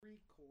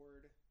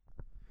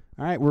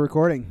All right, we're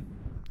recording.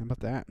 How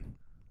about that?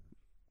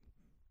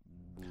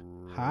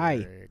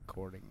 Hi.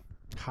 Recording.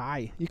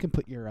 Hi. You can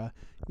put your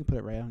you can put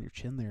it right on your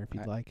chin there if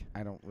you'd like.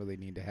 I don't really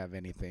need to have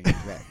anything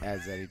that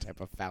has any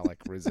type of phallic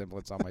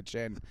resemblance on my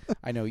chin.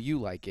 I know you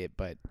like it,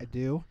 but I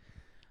do.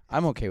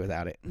 I'm okay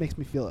without it. Makes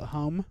me feel at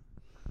home.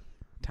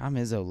 Tom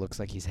Izzo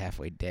looks like he's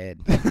halfway dead.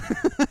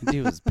 The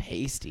dude was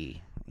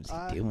pasty. What's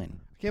he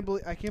doing?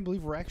 I can't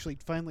believe we're actually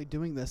finally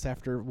doing this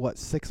after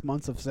 6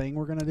 months of saying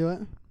we're gonna do it.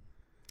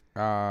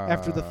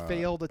 After the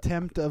failed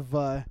attempt of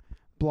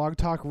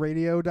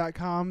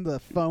blogtalkradio.com, the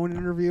phone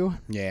interview.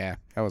 Yeah,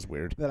 that was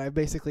weird. That I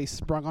basically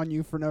sprung on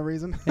you for no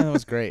reason. Yeah, that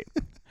was great.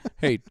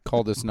 Hey,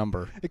 call this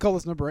number. Hey, call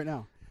this number right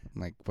now.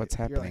 I'm like, what's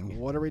You're happening? like,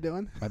 what are we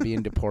doing? Am I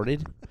being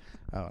deported?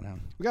 Oh, no.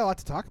 We got a lot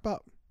to talk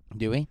about.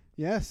 Do we?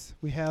 Yes,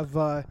 we have.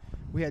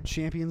 We had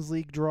Champions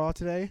League draw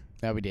today.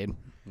 Yeah, we did.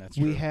 That's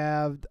true. We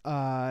have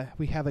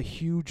a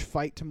huge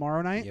fight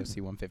tomorrow night. UFC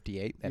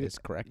 158. That is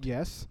correct.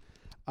 Yes.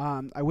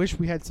 I wish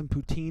we had some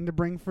poutine to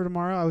bring for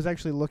tomorrow. I was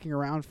actually looking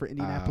around for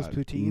Indianapolis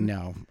poutine.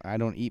 No, I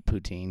don't eat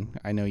poutine.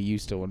 I know you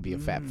still want to be a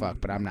fat fuck,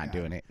 but I'm not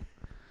doing it.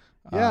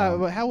 Yeah,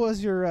 but how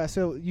was your...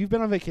 so you've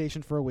been on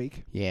vacation for a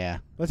week. Yeah.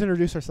 Let's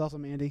introduce ourselves.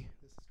 I'm Andy.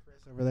 This is Chris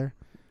over there.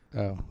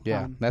 Oh,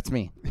 yeah, that's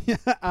me.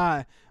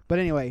 But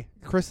anyway,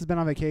 Chris has been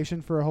on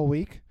vacation for a whole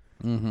week.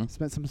 Mm-hmm.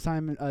 Spent some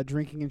time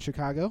drinking in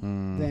Chicago.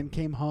 Then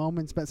came home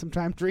and spent some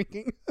time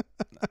drinking.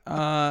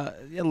 A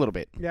little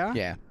bit. Yeah?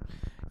 Yeah.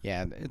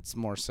 Yeah, it's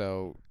more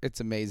so, it's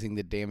amazing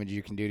the damage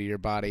you can do to your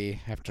body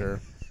after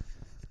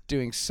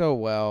doing so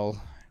well,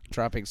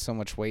 dropping so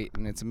much weight,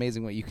 and it's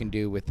amazing what you can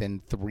do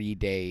within 3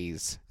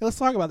 days. Let's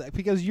talk about that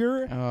because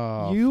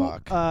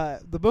fuck.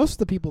 The most of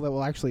the people that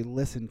will actually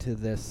listen to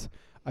this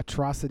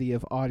atrocity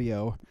of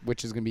audio,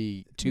 which is going to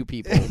be two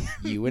people,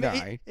 you and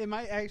I. It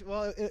might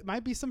it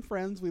might be some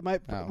friends. We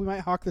might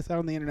hawk this out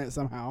on the internet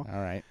somehow. All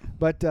right.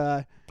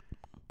 But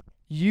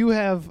you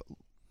have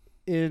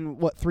in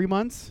 3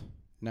 months?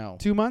 No.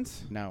 2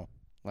 months? No,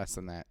 less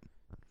than that.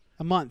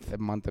 A month. A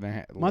month and a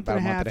half. Month and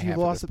a half. You've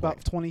lost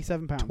about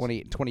 27 pounds.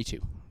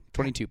 22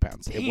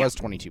 pounds. Damn. It was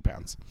 22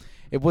 pounds.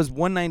 It was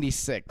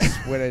 196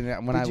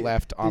 when I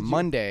left on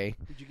Monday.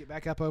 Did you get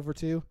back up over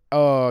 2?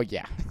 Oh,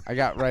 yeah. I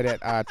got right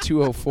at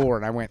 204,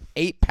 and I went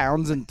 8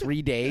 pounds in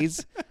 3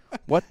 days.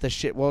 What the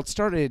shit? Well, it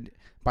started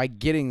by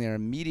getting there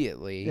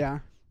immediately. Yeah.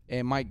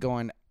 And Mike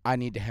going, I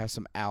need to have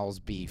some Al's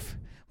beef.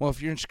 Well, if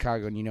you're in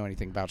Chicago and you know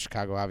anything about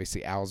Chicago,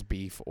 obviously Al's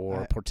beef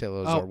or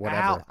Portillo's or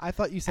whatever. Owl. I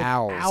thought you said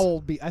Owls. owl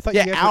beef. I thought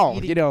Yeah, you guys owl. were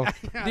eating, You know,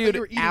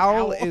 dude,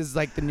 owl is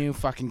like the new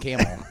fucking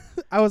camel.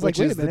 I was like, which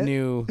wait is a minute. the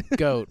new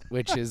goat,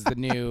 which is the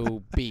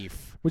new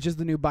beef, Which is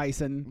the new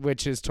bison.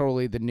 which is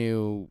totally the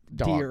new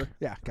dog Deer.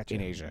 Yeah, gotcha. in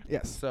Asia.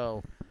 Yes.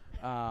 So,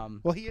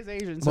 Well, he is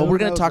Asian. So well, who we're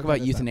going knows to talk what about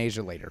that is.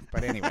 euthanasia later.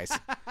 But anyways,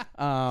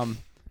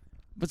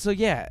 but so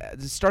yeah,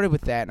 it started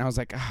with that, and I was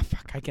like,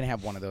 fuck, I can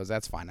have one of those.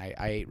 That's fine. I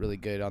ate really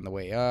good on the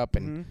way up,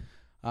 and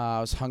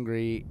I was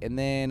hungry. And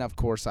then, of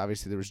course,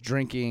 obviously there was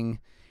drinking.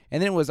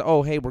 And then it was,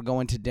 oh, hey, we're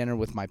going to dinner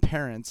with my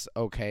parents.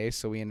 Okay,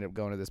 so we ended up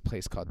going to this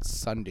place called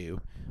Sundew.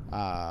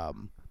 Yeah,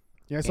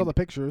 I saw the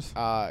pictures.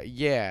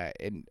 Yeah,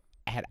 and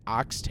had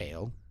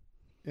oxtail.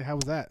 Yeah, how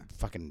was that?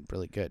 Fucking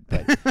really good.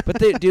 But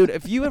dude,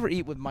 if you ever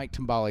eat with Mike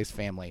Tambale's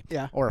family,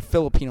 Yeah. or a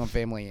Filipino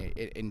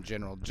family in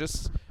general,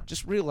 just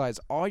realize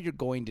all you're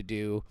going to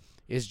do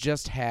is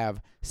just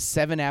have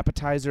 7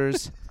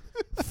 appetizers,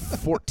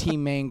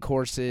 14 main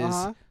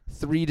courses,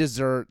 3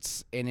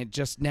 desserts, and it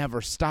just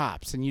never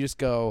stops. And you just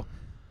go,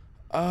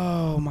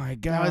 oh my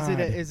god.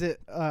 Now, is it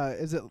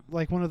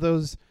like one of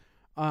those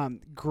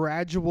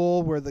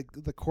gradual where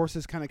the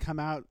courses kind of come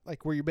out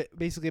like where you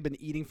basically have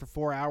been eating for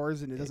 4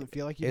 hours and it doesn't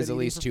feel like you've It's been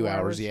at eating least for 2 4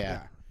 hours,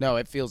 yeah. No,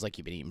 it feels like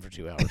you've been eating for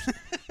 2 hours.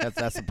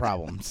 That's the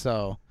problem.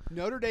 So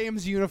Notre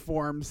Dame's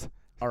uniforms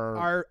are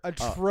are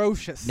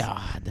atrocious. nah,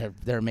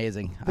 they're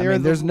amazing. They're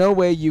There's no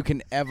way you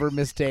can ever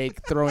mistake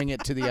throwing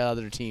it to the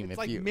other team. It's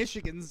like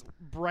Michigan's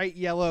bright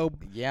yellow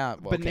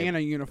banana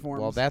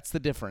uniforms. Well, that's the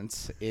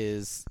difference.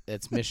 Is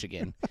it's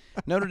Michigan.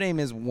 Notre Dame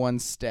is one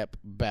step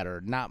better,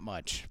 not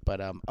much,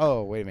 but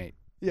oh wait a minute,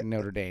 Yeah.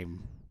 Notre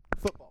Dame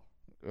football.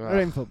 Ugh. Notre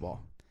Dame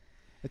football.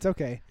 It's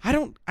okay.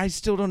 I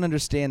still don't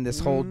understand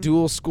this whole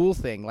dual school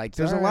thing. Like,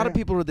 there's a lot of alright.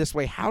 people who are this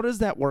way. How does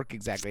that work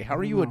exactly? How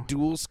are you a know.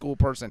 dual school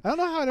person? I don't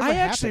know how it ever I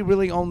actually happened.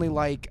 really only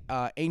like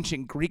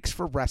ancient Greeks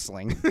for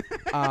wrestling.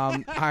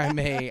 I'm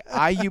a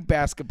IU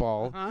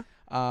basketball.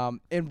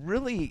 And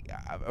really,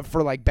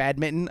 for like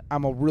badminton,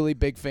 I'm a really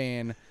big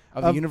fan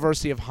of the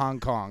University of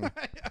Hong Kong.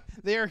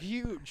 They're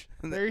huge.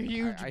 They're a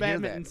huge I hear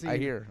badminton that. scene. I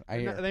hear.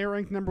 They are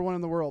ranked number 1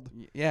 in the world.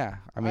 Yeah,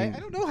 I mean, I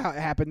don't know how it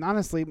happened.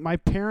 Honestly, my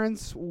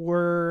parents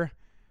were.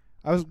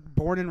 I was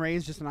born and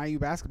raised just an IU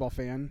basketball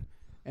fan,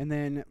 and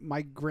then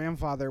my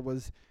grandfather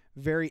was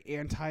very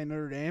anti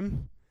Notre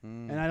Dame,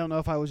 and I don't know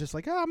if I was just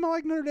like, I'm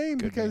like Notre Dame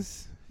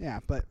because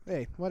but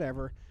hey,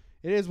 whatever.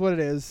 It is what it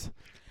is.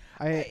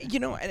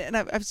 and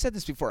I've said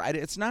this before.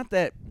 It's not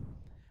that.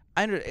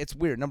 It's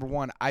weird. Number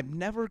one, I've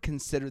never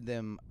considered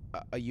them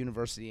a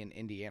university in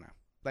Indiana.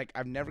 like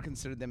I've never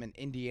considered them an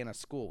Indiana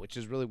school, which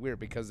is really weird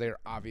because they're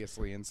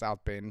obviously in South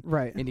Bend,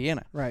 Right.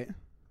 Indiana. Right.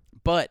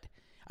 But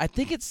I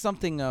think it's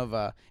something of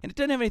and it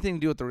doesn't have anything to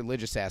do with the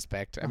religious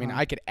aspect. I mean,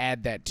 I could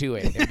add that to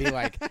it and be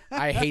like,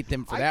 I hate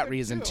them for that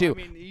reason too.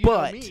 I mean, you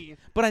know me.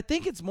 But I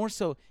think it's more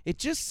so. It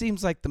just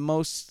seems like the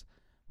most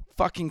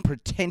fucking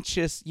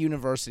pretentious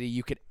university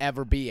you could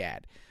ever be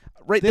at.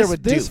 Right there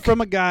with This Duke.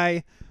 from a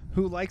guy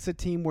who likes a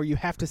team where you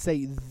have to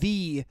say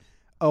the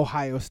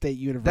Ohio State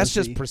University. That's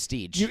just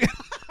prestige.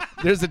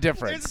 There's a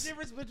difference. There's a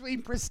difference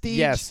between prestige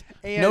Yes,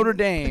 and Notre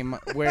Dame,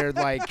 where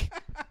like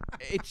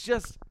it's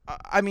just.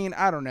 I mean,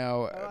 I don't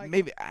know.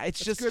 Maybe it's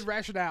That's just good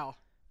rationale.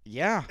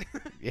 Yeah,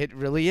 it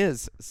really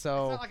is.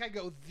 So, It's not like I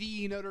go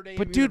the Notre Dame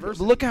but dude,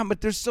 University. look how.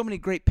 But there's so many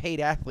great paid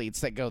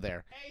athletes that go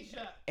there.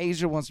 Asia.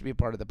 Asia wants to be a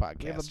part of the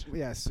We have podcast.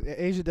 yes,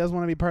 Asia does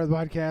want to be part of the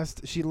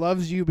podcast. She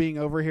loves you being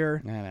over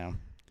here. I know.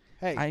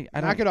 Hey,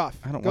 I knock don't- it off.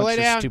 I don't Go want lay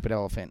your down. stupid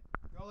elephant.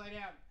 Go lay down.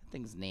 That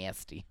thing's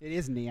nasty. It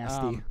is nasty.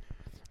 Um,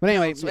 but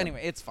anyway, So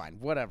anyway, it's fine.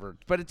 Whatever.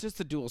 But it's just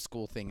the dual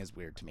school thing is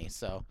weird to me.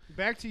 So.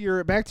 back to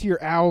your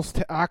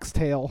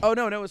oxtail. Oh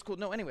no, it was cool.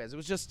 No, anyways, it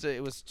was just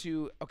it was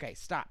 2. Okay,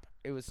 stop.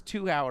 It was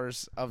 2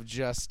 hours of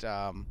just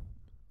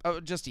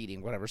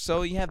eating whatever.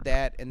 So you have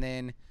that, and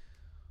then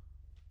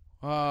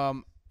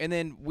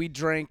we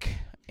drank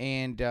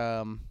and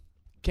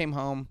came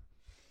home,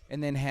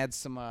 and then had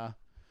some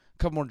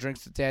couple more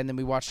drinks with Dad, and then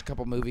we watched a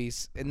couple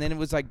movies, and then it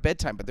was like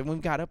bedtime. But then when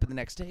we got up the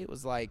next day, it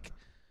was like,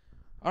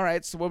 all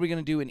right, so what are we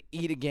gonna do and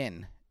eat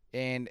again?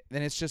 And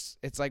then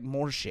it's like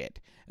more shit.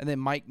 And then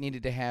Mike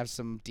needed to have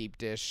some deep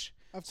dish.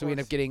 So we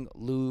ended up getting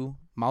Lou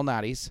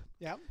Malnati's.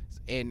 Yeah.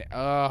 And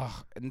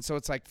so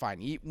it's like,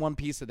 fine, eat one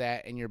piece of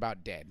that and you're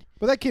about dead.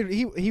 But that kid,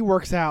 he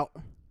works out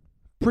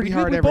pretty we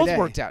hard every both day.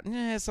 worked out.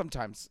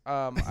 Sometimes.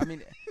 I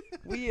mean,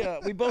 we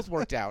both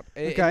worked out,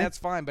 and Okay. that's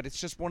fine. But it's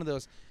just one of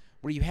those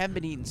where you haven't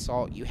been eating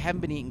salt, you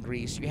haven't been eating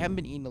grease, you haven't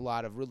been eating a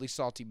lot of really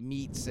salty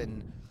meats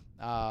and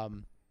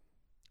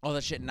all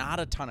that shit. Not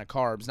a ton of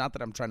carbs. Not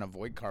that I'm trying to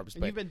avoid carbs,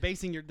 And but you've been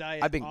basing your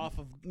diet I've been- off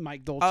of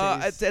Mike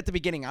Dolce's. it's at the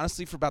beginning,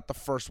 honestly, for about the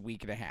first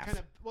week and a half. kind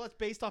of, well, it's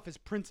based off his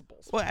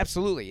principles. Well,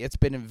 absolutely. It's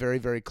been a very,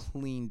 very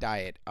clean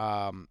diet.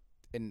 And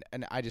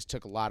I just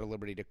took a lot of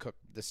liberty to cook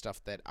the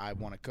stuff that I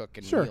want to cook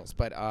in Sure. meals.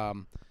 But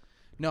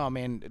no,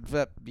 man,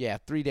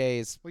 3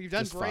 days. Well, you've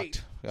done just great.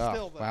 fucked. Oh,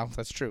 Still, though. well,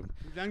 that's true.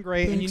 You've done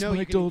great, and you Thanks, know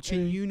Mike Dolce.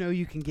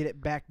 you can get it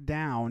back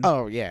down.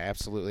 Oh yeah,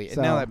 absolutely. And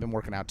So- now that I've been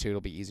working out too,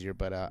 it'll be easier.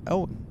 But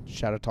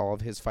shout out to all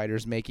of his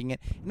fighters making it.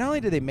 Not only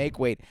did they make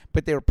weight,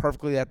 but they were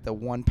perfectly at the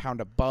 1 pound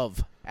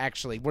above,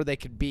 actually, where they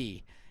could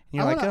be.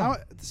 And you're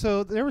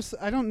So there was.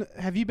 I don't.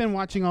 Have you been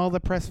watching all the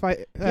press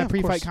fight, yeah, of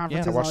pre-fight course.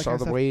 conferences? Yeah, I and watched that all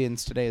kind the of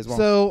weigh-ins today as well.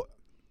 So,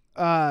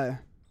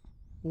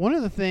 one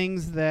of the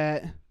things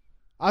that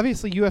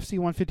obviously UFC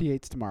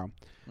 158's tomorrow.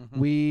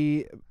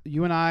 Mhm.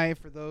 You and I,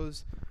 for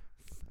those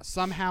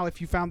somehow, if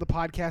you found the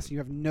podcast and you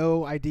have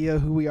no idea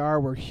who we are,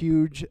 we're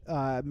huge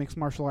mixed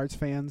martial arts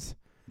fans.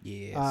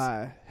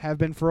 Yes. Have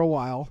been for a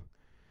while.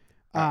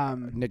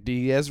 Nick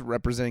Diaz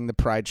representing the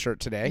Pride shirt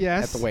today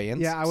Yes. at the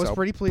weigh-ins. Yeah, I was So,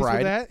 pretty pleased Pride.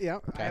 with that. Yeah,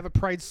 Okay. I have a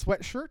Pride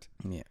sweatshirt.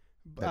 Yeah,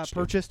 that's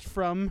true. Purchased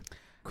from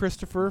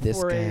Christopher This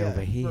for guy a over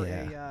for here. Over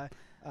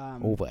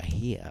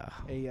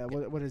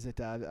here. what is it?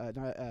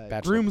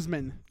 Bachelor.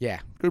 Groomsman. Yeah,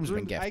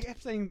 groomsman Groom- gift.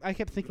 I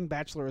kept thinking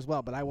bachelor as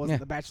well, but I wasn't Yeah,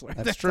 the bachelor. at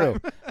That's that true.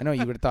 time. I know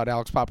you would have thought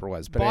Alex Popper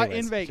was, but Bought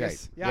anyways, in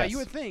Vegas. okay. Yeah, Yes. you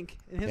would think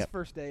in his Yep.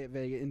 first day at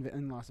Vegas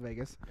in Las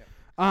Vegas.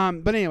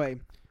 Yep. But anyway,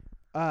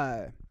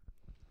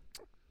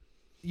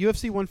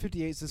 UFC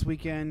 158 is this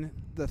weekend.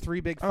 The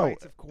 3 big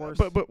fights, of course.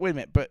 But wait a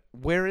minute. But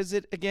where is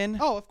it again?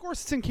 Oh, of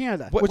course, it's in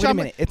Canada. Wait a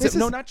minute. This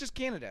No, is not just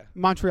Canada.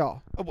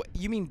 Montreal. Oh,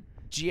 you mean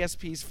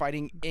GSP's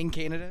fighting in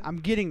Canada? I'm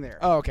getting there.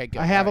 Oh, okay, good.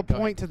 I have All a right, go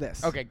point ahead. to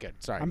this. Okay, good.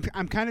 Sorry.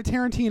 I'm kind of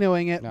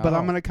Tarantinoing it, but I'm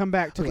No. going to come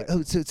back to it.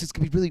 Oh, so it's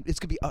gonna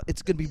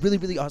be really,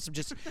 really awesome.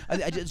 Just, I'm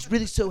just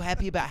really so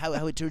happy about how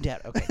it turned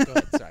out. Okay, go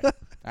ahead. Sorry. All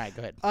right,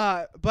 go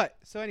ahead. But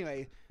so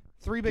anyway,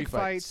 3 big Three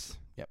fights. fights.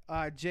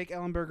 Yep. Jake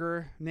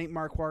Ellenberger, Nate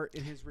Marquardt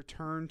in his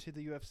return to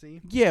the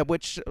UFC. Yeah,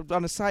 which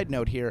on a side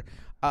note here,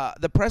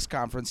 the press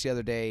conference the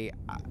other day,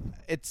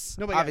 it's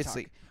Nobody got to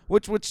obviously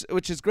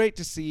which is great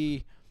to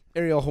see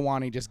Ariel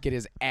Helwani just get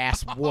his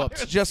ass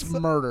whooped, just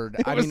murdered.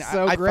 I was mean,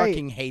 so I great.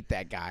 fucking hate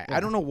that guy. Yeah. I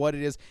don't know what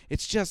it is.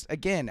 It's just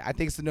again, I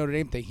think it's the Notre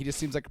Dame thing. He just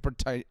seems like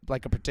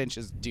a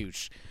pretentious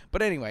douche.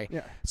 But anyway,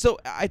 Yeah. so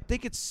I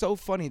think it's so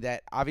funny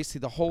that obviously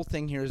the whole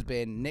thing here has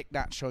been Nick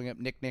not showing up,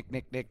 Nick,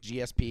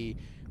 GSP.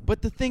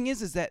 But the thing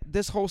is that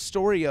this whole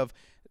story of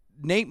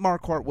Nate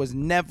Marquardt was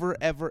never,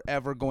 ever,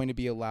 ever going to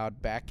be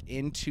allowed back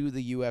into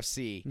the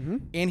UFC. Mm-hmm.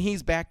 And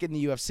he's back in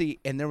the UFC,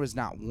 and there was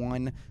not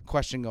one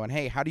question going,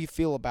 hey, how do you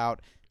feel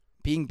about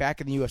being back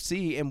in the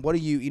UFC, and what are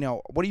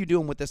you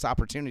doing with this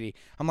opportunity?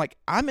 I'm like,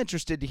 I'm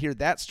interested to hear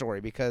that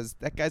story because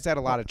that guy's had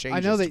a lot of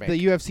changes. I know to that make.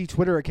 the UFC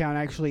Twitter account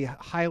actually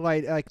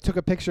took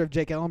a picture of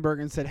Jake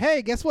Ellenberger and said,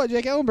 "Hey, guess what?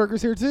 Jake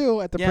Ellenberger's here too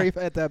at the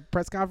at the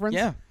press conference."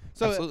 Yeah,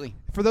 So absolutely.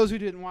 For those who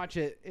didn't watch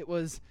it, it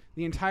was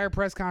the entire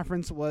press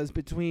conference was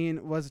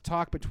a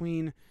talk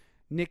between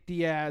Nick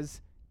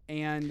Diaz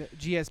and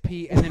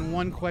GSP, and then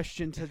one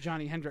question to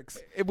Johnny Hendricks.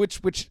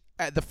 Which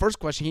the first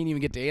question he didn't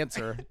even get to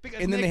answer,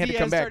 Because and then Nick they had Diaz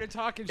to come back. started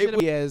talking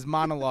shit It was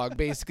monologue,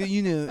 basically.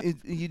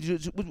 You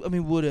just, I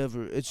mean,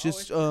 whatever. It's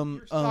just you're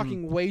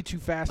talking way too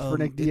fast for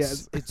Nick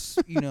Diaz. It's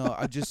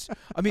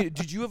I mean,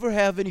 did you ever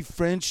have any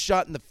friends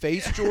shot in the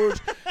face, George?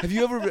 Have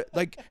you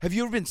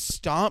ever been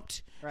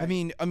stomped? Right. I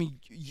mean, Have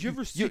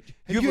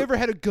you ever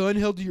had a gun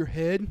held to your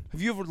head?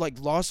 have you ever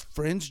lost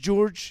friends,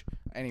 George?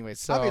 Anyway,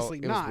 so Obviously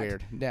it not. was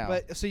weird. No.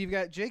 But so you've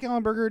got Jake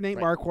Ellenberger, Nate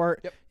Right.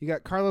 Marquardt. Yep. You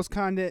got Carlos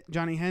Condit,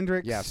 Johnny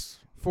Hendricks. Yes.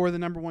 For the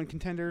 #1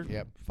 contender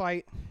Yep.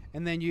 fight,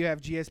 and then you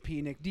have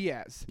GSP Nick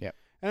Diaz. Yep.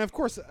 And of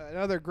course,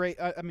 another great.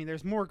 I mean,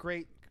 there's more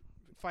great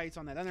fights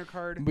on that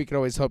undercard. We could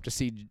always hope to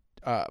see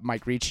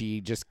Mike Ricci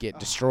just get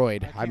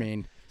destroyed. I can't-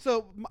 mean,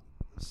 So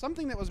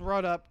something that was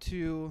brought up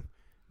to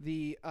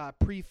the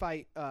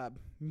pre-fight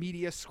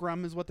media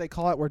scrum is what they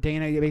call it, where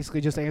Dana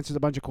basically just answers a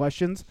bunch of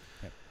questions.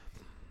 Yep.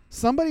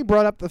 Somebody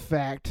brought up the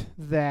fact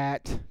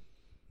that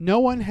no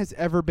one has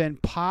ever been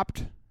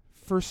popped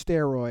for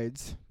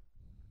steroids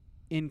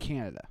in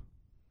Canada.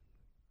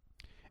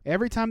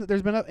 Every time that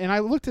there's been and I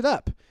looked it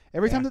up.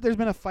 Every time that there's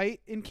been a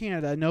fight in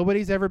Canada,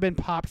 nobody's ever been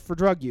popped for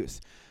drug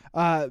use.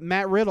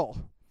 Matt Riddle,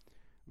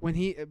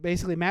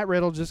 Matt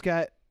Riddle just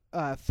got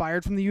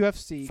fired from the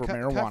UFC For cut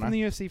marijuana. from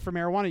the UFC for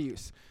marijuana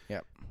use.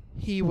 Yep.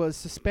 He was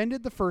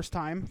suspended the first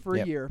time for a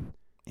Yep. year.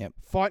 Yep.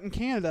 Fought in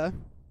Canada,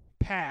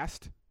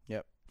 passed.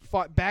 Yep.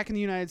 Fought back in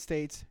the United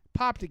States,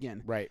 popped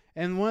again. right.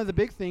 And one of the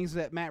big things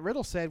that Matt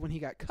Riddle said when he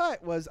got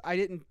cut was, I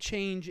didn't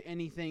change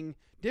anything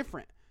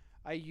different.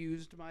 I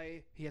used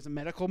he has a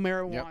medical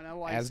marijuana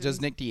license. As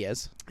does Nick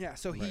Diaz. Yeah,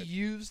 so he Right.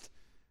 used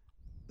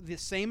the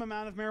same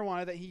amount of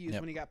marijuana that he used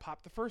Yep. when he got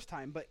popped the first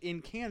time, but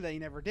in Canada he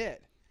never did.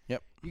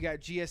 Yep. You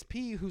got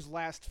GSP, whose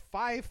last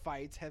 5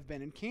 fights have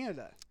been in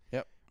Canada.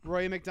 Yep.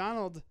 Roy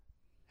McDonald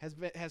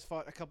has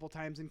fought a couple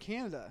times in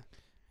Canada.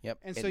 Yep.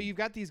 And so you've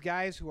got these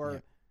guys who are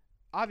Yep.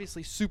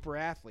 obviously super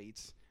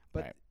athletes,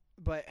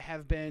 but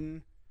have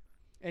been,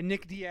 and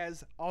Nick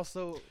Diaz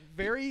also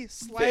very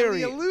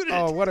slightly alluded.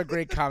 Oh, what a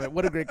great comment!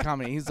 What a great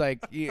comment! He's like,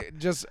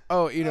 so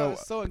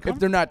so if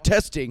they're not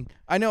testing,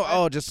 I know.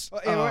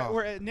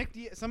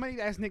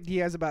 Somebody asked Nick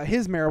Diaz about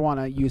his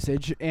marijuana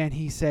usage, and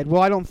he said,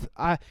 "Well,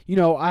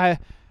 I've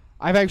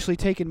actually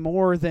taken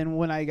more than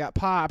when I got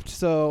popped.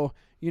 So,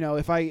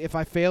 if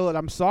I fail it,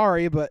 I'm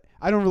sorry, but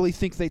I don't really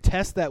think they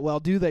test that well,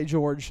 do they,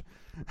 George?"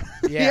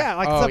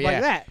 Yeah, stuff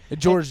like that.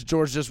 George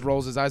just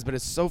rolls his eyes, but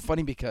it's so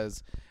funny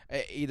because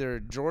either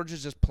George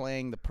is just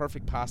playing the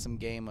perfect possum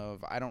game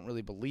of I don't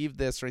really believe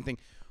this or anything,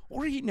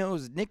 or he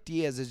knows Nick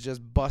Diaz is just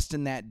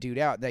busting that dude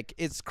out. Like,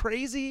 it's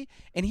crazy,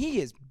 and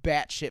he is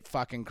batshit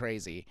fucking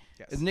crazy.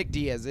 Yes. As Nick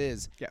Diaz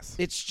is. Yes.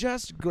 It's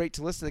just great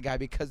to listen to the guy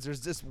because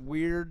there's this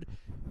weird,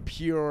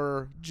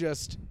 pure,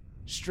 just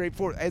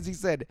straightforward. As he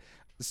said,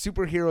 the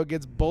superhero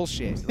gets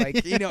bullshit.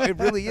 Like, it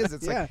really is.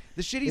 It's Yeah, like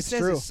the shit he it's says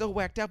true. is so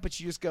whacked out, but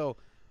you just go,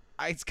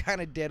 it's kind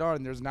of dead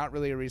on. There's not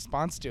really a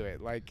response to it.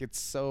 Like, it's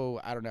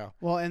so, I don't know.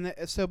 Well, and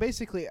so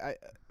basically,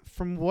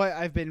 from what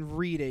I've been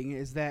reading,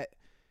 is that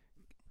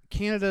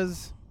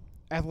Canada's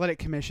athletic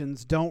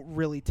commissions don't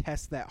really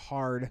test that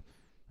hard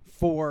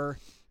for,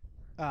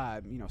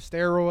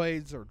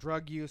 steroids or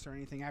drug use or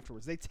anything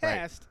afterwards. They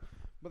test,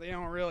 but they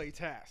don't really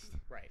test.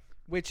 Right.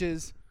 Which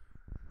is,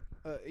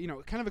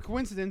 kind of a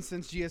coincidence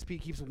since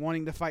GSP keeps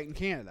wanting to fight in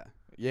Canada.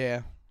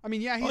 Yeah. I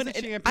mean, yeah, he's a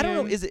champion. I don't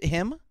know. Is it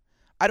him?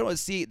 I don't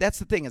see. That's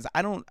the thing is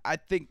I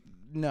can't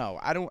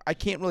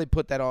really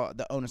put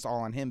the onus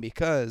all on him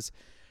because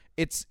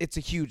it's a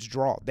huge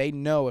draw. They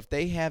know if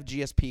they have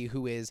GSP,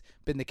 who has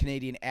been the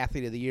Canadian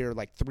Athlete of the Year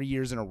like 3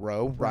 years in a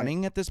row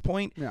running at this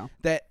point, Yeah.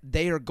 that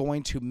they are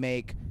going to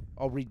make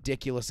a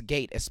ridiculous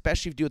gate,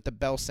 especially if you do it at the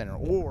Bell Center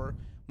or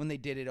when they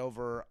did it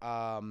over.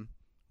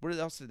 Where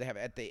else did they have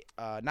it? At the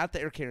not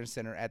the Air Canada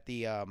Center, at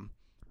the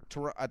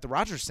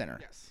Rogers Center.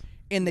 Yes.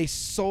 And they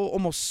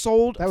almost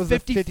sold That was the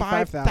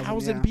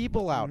 55,000 yeah.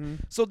 people out. Mhm.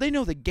 So they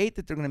know the gate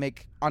that they're going to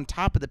make on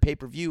top of the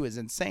pay-per-view is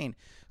insane.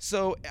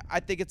 So I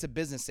think it's a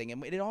business thing.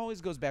 And it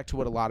always goes back to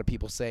what a lot of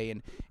people say.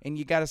 And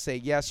you got to say,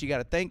 yes, you got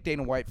to thank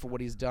Dana White for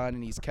what he's done,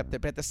 and he's kept it.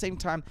 But at the same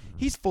time,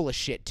 he's full of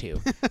shit, too.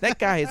 That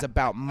guy is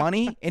about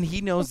money, and he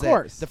knows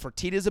that the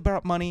Fertitta is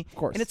about money. Of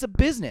course. And it's a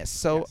business.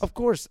 So, Yes. of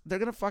course, they're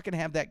going to fucking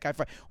have that guy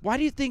fight. Why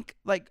do you think,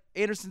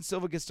 Anderson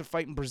Silva gets to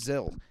fight in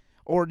Brazil?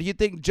 Or do you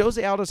think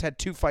Jose Aldo's had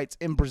 2 fights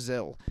in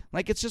Brazil?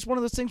 Like, it's just one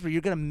of those things where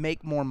you're going to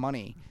make more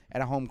money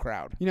at a home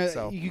crowd.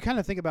 You kind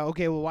of think about,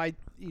 okay, well, why,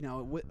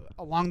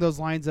 along those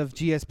lines of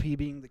GSP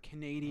being the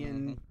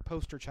Canadian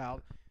poster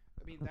child,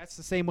 I mean, that's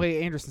the same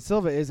way Anderson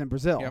Silva is in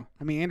Brazil. Yep.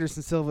 I mean,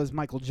 Anderson Silva is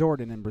Michael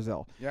Jordan in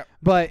Brazil. Yep.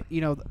 But,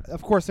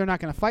 of course, they're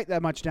not going to fight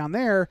that much down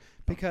there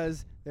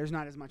because there's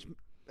not as much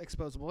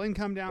exposable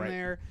income down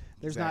there.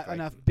 There's not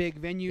enough big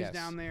venues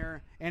down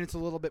there, and it's a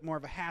little bit more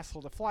of a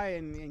hassle to fly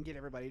and get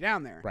everybody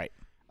down there. Right.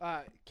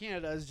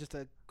 Canada is just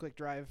a quick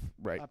drive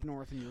up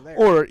north and you're there.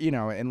 Or,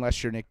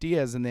 unless you're Nick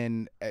Diaz, and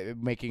then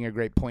making a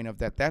great point of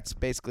that's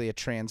basically a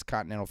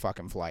transcontinental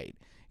fucking flight.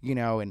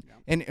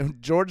 and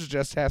George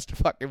just has to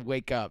fucking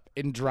wake up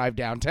and drive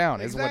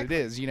downtown is what it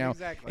is,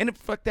 Exactly. And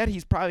fuck that,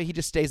 he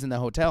just stays in the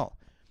hotel.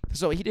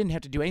 So he didn't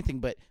have to do anything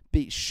but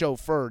be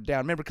chauffeured down.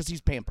 Remember, because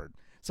he's pampered.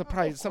 So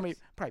somebody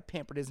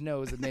pampered his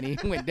nose and then he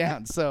went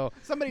down. So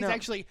somebody's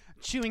actually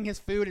chewing his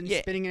food and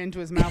spitting it into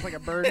his mouth like a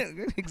bird.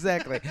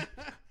 Exactly.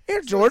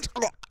 Here, George.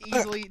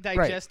 Easily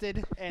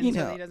digested, and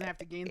so he doesn't have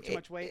to gain too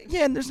much weight.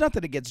 Yeah, and there's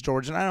nothing against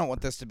George, and I don't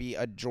want this to be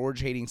a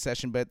George hating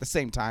session, but at the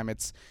same time,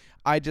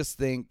 I just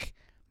think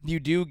you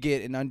do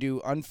get an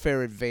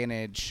unfair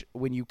advantage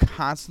when you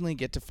constantly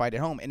get to fight at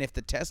home. And if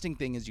the testing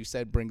thing, as you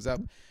said, brings up,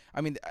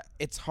 I mean,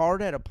 it's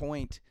hard at a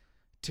point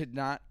to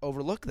not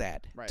overlook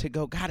that. Right. To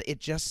go, God, it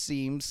just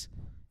seems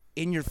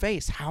in your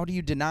face. How do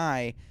you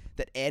deny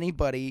that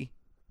anybody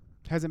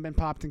hasn't been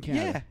popped in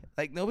Canada? Yeah,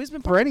 like nobody's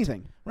been for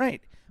anything.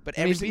 Right. But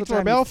every single Vitor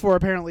time Belfort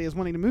apparently is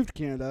wanting to move to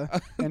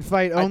Canada and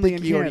fight only in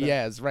Canada. He already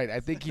has, right.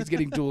 I think he's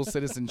getting dual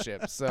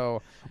citizenship.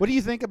 So, what do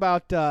you think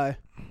about,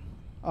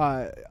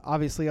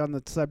 obviously on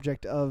the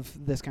subject of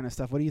this kind of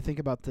stuff, what do you think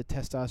about the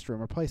testosterone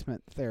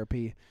replacement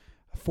therapy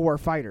for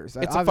fighters?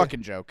 It's a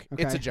fucking joke.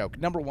 Okay. It's a joke.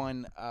 Number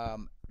one,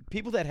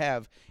 people that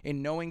have,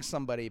 in knowing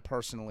somebody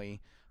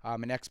personally,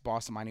 an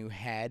ex-boss of mine who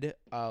had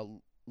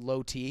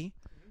low T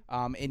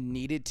and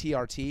needed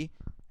TRT,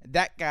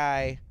 that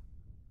guy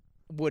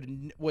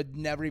would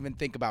never even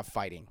think about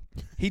fighting.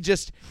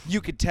 You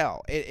could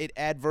tell it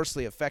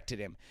adversely affected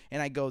him.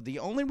 And I go, the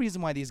only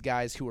reason why these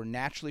guys who are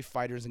naturally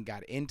fighters and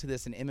got into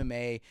this in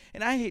MMA,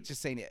 and I hate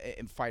just saying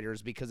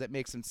fighters because it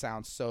makes them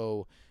sound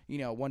so,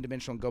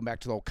 one-dimensional and going back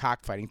to the whole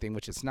cockfighting thing,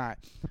 which it's not.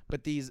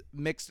 But these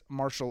mixed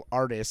martial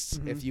artists,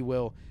 if you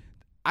will,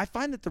 I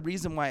find that the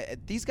reason why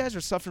these guys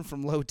are suffering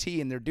from low T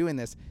and they're doing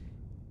this,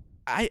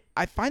 I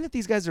find that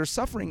these guys that are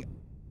suffering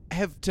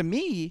have, to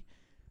me,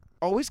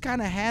 always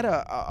kind of had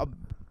a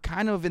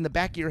kind of in the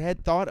back of your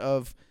head thought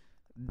of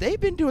they've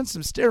been doing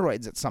some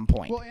steroids at some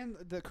point. Well, and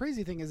the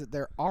crazy thing is that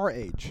they're our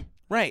age.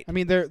 Right. I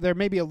mean, they're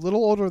maybe a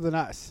little older than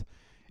us.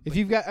 If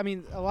you've got,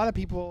 a lot of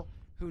people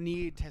who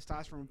need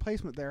testosterone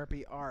replacement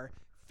therapy are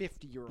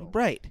 50-year-olds.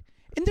 Right.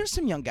 And there's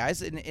some young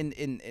guys,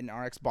 and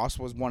our ex-boss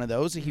was one of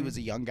those. He was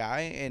a young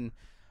guy,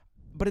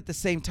 but at the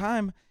same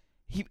time,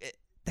 he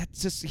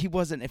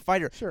wasn't a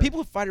fighter. Sure. People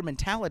with fighter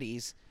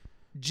mentalities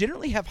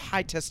generally have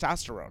high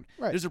testosterone.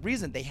 Right. There's a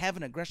reason. They have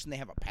an aggression. They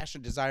have a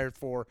passion, desire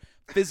for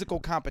physical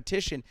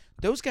competition.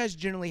 Those guys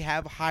generally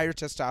have higher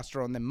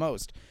testosterone than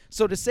most.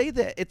 So to say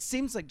that, it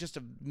seems like just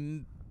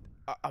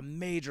a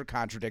major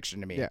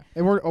contradiction to me. Yeah,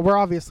 and we're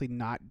obviously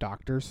not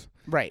doctors.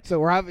 Right. So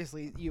we're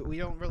obviously we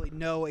don't really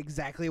know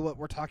exactly what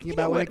we're talking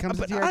about when it comes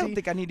to TRT. I don't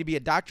think I need to be a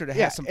doctor to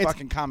have some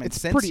fucking common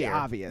sense. It's pretty here,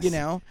 obvious.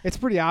 It's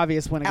pretty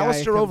obvious when a guy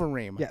Alistair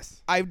Overeem.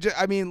 Yes.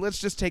 Let's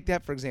just take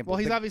that for example. Well,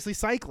 he's obviously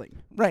cycling.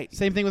 Right.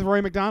 Same thing with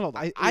Rory McDonald.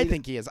 I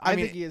think he is. I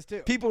think he is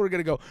too. People are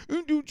gonna go,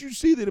 don't you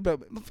see that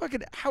about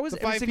fucking? How is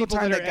the every five single people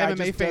time that are that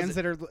guy MMA fans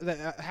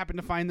that happen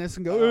to find this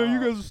and go, oh, you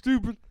guys are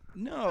stupid.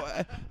 No,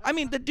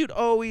 the dude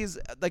always,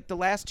 like the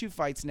last two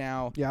fights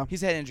now, yeah. He's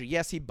had injury.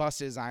 Yes, he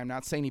busted his eye. I'm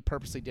not saying he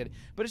purposely did it,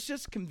 but it's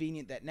just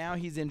convenient that now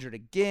he's injured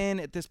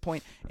again at this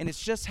point, and it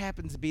just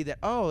happens to be that,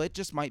 it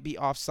just might be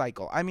off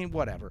cycle.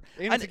 Whatever.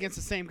 And it's against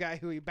the same guy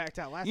who he backed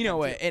out last time. You know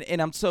what, and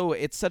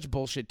it's such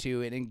bullshit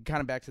too, and kind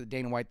of back to the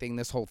Dana White thing,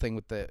 this whole thing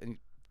with and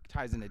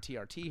ties into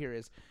TRT here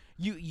is,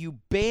 You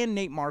ban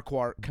Nate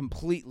Marquardt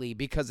completely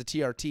because of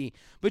TRT,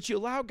 but you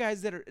allow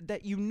guys that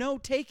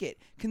take it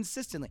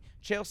consistently.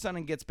 Chael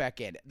Sonnen gets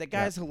back in. The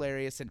guy's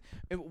hilarious, and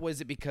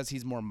was it because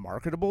he's more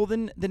marketable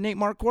than Nate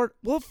Marquardt?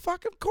 Well,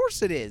 fuck, of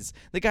course it is.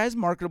 The guy's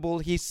marketable.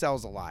 He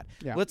sells a lot.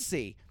 Yeah. Let's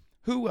see.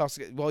 Who else?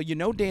 Well,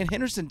 Dan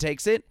Henderson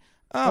takes it.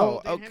 Dan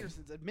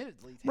Henderson's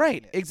admittedly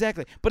taking it.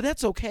 Exactly. But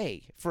that's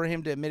okay for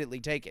him to admittedly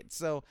take it.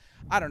 So,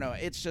 I don't know.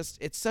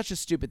 It's such a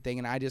stupid thing,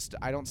 and I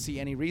don't see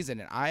any reason.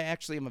 And I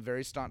actually am a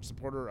very staunch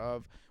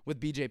supporter with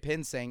BJ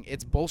Penn saying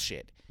it's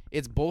bullshit.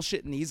 It's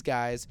bullshit, and these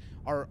guys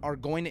are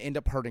going to end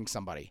up hurting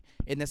somebody.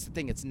 And that's the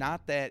thing. It's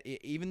not that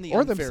even the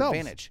unfair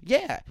advantage.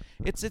 Yeah.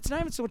 It's not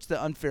even so much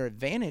the unfair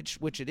advantage,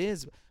 which it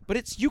is, but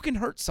it's you can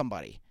hurt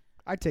somebody.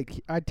 I'd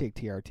take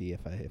TRT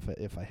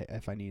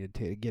if I needed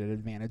to get an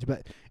advantage,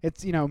 but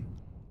it's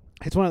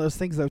it's one of those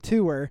things though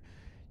too where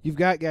you've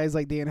got guys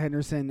like Dan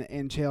Henderson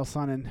and Chael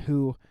Sonnen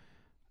who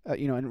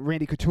and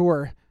Randy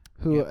Couture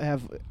who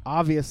have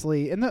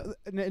obviously and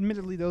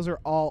admittedly those are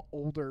all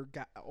older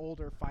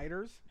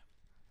fighters,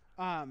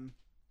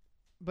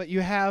 but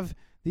you have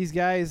these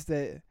guys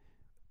that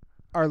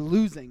are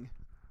losing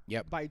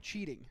by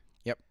cheating.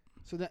 Yep.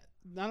 So that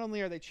not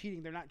only are they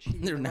cheating, they're not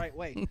cheating the right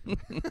way.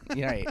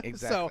 Right,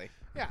 exactly.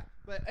 So,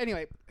 but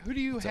anyway, who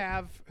do you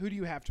have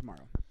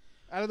tomorrow?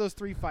 Out of those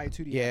three fights,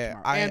 who do you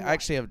have tomorrow? I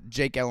actually have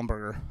Jake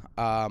Ellenberger.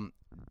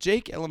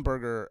 Jake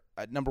Ellenberger,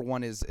 number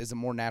one, is a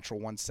more natural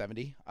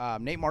 170.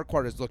 Nate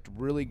Marquardt has looked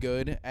really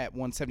good at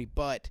 170,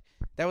 but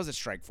that was a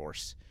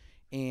Strikeforce.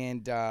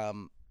 And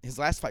his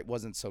last fight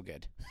wasn't so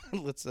good.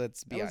 Let's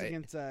be that was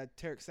against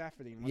Tarek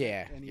Saffiedine,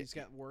 and he's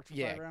got worked for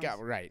 5 rounds.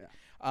 Right.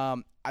 Yeah.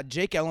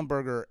 Jake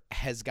Ellenberger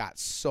has got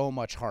so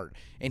much heart,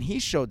 and he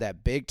showed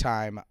that big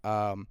time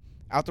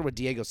out there with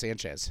Diego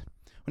Sanchez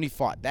when he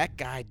fought. That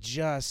guy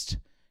just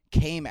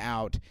came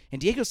out,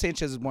 and Diego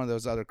Sanchez is one of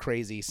those other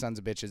crazy sons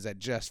of bitches that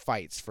just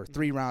fights for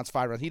 3 rounds,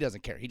 5 rounds. He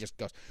doesn't care. He just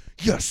goes,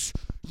 yes,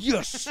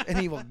 yes, and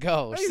he will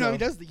go. You know, he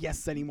does the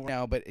yes anymore.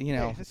 No, but you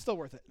know, hey, it's still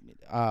worth it.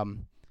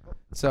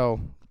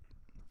 So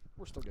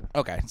we're still good.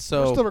 okay,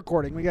 so We're still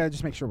recording. We gotta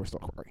just make sure we're still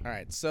recording. all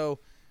right, so.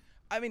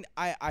 I mean,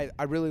 I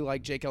really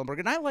like Jake Ellenberger,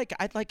 and I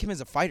like him as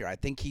a fighter. I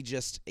think he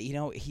just, you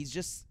know, he's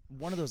just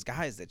one of those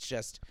guys that's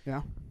just,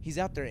 he's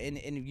out there, and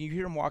you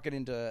hear him walking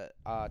into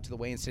to the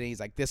weigh-in today. He's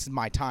like, "This is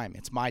my time.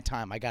 It's my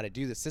time. I got to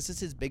do this." This is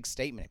his big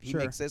statement. If he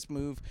makes this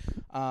move,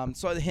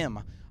 so him,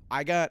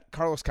 I got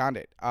Carlos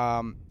Condit.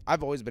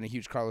 I've always been a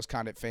huge Carlos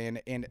Condit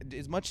fan, and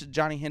as much as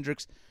Johnny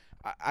Hendricks,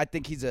 I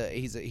think he's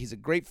a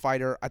great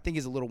fighter. I think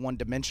he's a little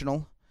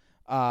one-dimensional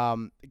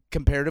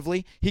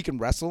comparatively. He can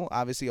wrestle,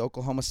 obviously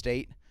Oklahoma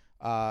State.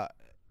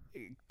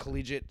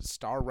 Collegiate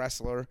star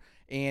wrestler,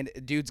 and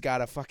dude's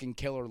got a fucking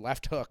killer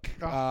left hook.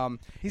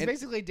 He's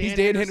basically Dan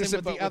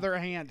Henderson with the other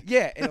hand.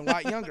 Yeah, and a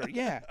lot younger.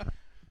 Yeah,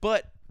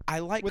 but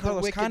I like with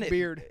Carlos a wicked Condit.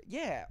 beard.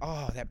 Yeah.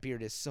 Oh, that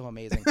beard is so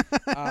amazing.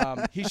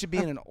 He should be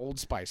in an Old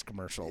Spice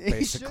commercial,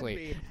 basically.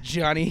 He should be.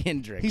 Johnny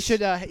Hendricks. He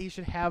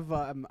should have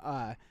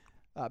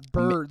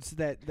birds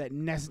that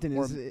nest in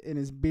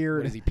his beard.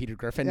 What is he, Peter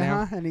Griffin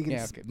now? And he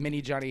can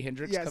Mini Johnny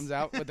Hendricks comes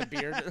out with a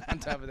beard on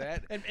top of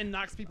that. And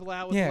knocks people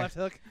out with the left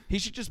hook. He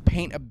should just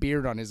paint a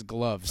beard on his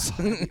gloves.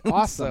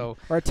 Awesome.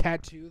 Or a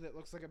tattattoo that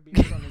looks like a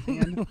beard on his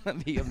hand.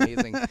 That'd be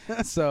amazing.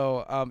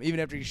 So even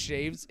after he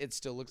shaves, it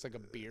still looks like a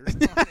beard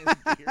on his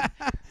beard.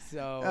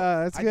 So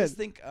that's good. I just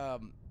think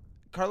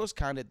Carlos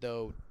Condit,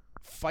 though,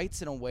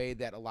 fights in a way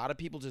that a lot of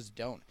people just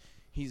don't.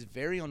 He's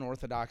very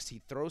unorthodox.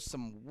 He throws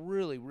some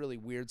really, really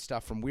weird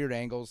stuff from weird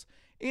angles.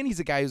 And he's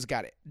a guy who's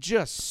got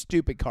just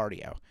stupid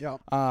cardio. Yeah.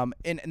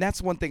 And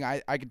that's one thing I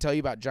can tell you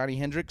about Johnny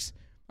Hendricks.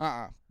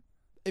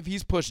 If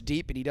he's pushed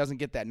deep and he doesn't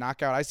get that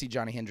knockout, I see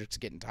Johnny Hendricks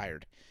getting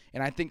tired.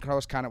 And I think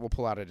Carlos Condit will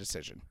pull out a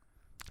decision.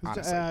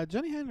 Honestly.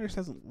 Johnny Hendricks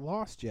hasn't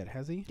lost yet,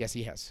 has he? Yes,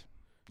 he has.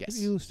 Yes.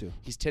 Who did he lose to?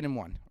 He's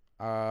 10-1.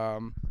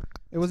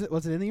 Was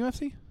it in the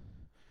UFC?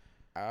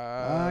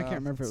 I can't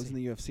remember if it was in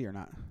the UFC or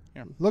not.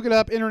 Yeah. Look it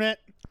up, internet.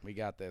 We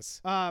got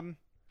this.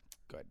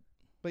 Good.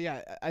 But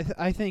yeah,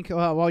 I think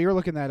while you're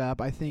looking that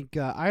up, I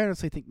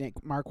honestly think Nate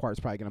Marquardt's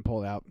probably going to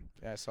pull it out.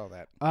 Yeah, I saw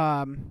that.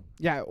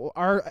 Yeah,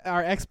 our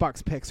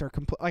Xbox picks are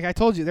like I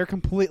told you, they're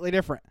completely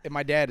different. And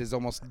my dad is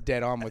almost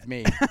dead on with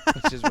me,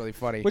 which is really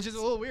funny. Which is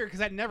a little weird because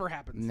that never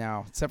happens.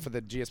 No, except for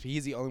the GSP.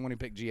 He's the only one who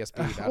picked GSP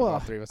out of all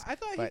three of us. I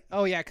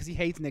thought. Yeah, because he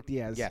hates Nick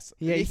Diaz. Yes,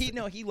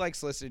 he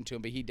likes listening to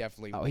him, but he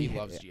definitely he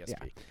loves GSP.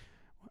 Yeah.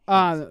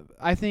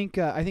 I think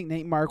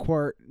Nate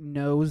Marquardt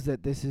knows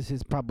that this is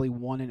his probably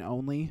one and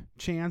only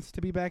chance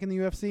to be back in the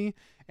UFC,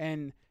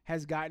 and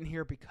has gotten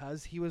here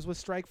because he was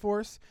with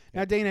Strikeforce.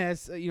 Now Dana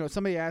has,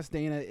 somebody asked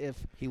Dana if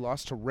he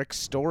lost to Rick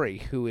Story,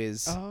 who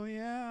is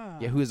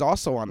who is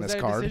also on this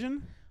card.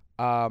 Decision?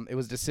 It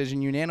was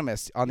decision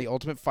unanimous on the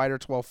Ultimate Fighter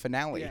 12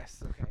 finale.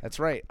 Yes, okay. That's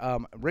right.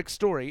 Rick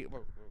Story,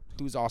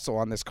 who's also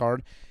on this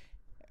card.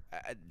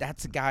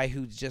 That's a guy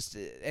who just.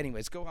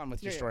 Anyways, go on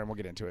with your story, and we'll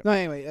get into it. No,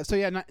 anyway, so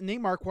Nate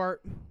Marquardt.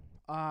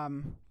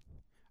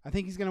 I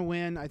think he's gonna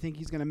win. I think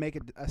he's gonna make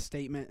a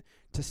statement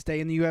to stay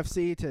in the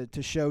UFC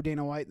to show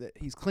Dana White that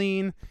he's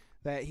clean,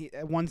 that he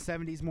at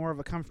 170 is more of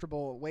a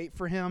comfortable weight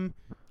for him.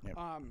 Yep.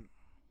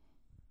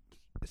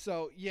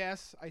 So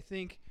yes, I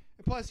think.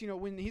 Plus,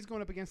 when he's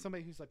going up against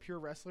somebody who's a pure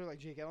wrestler like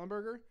Jake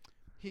Ellenberger,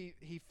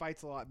 he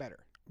fights a lot better.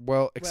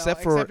 Well,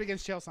 except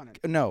against Chael Sonnen.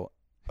 No,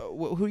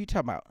 who are you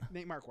talking about?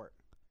 Nate Marquardt.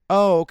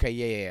 Oh, okay,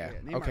 yeah.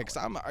 Okay,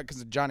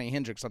 because Johnny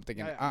Hendricks, I'm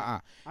thinking,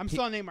 I'm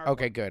still on Nate Marquardt.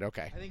 Okay, good,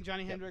 okay. I think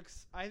Johnny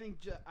Hendricks. I think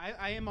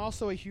I am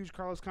also a huge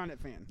Carlos Condit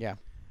fan. Yeah.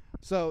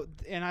 So,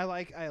 and I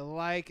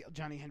like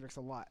Johnny Hendricks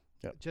a lot.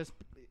 Yep.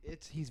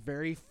 He's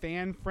very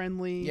fan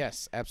friendly.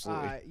 Yes,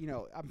 absolutely.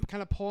 I'm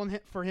kind of pulling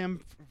for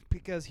him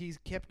because he's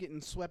kept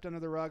getting swept under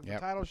the rug for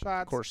title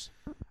shots. Of course.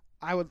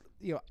 I would,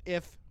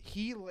 if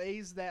he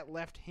lays that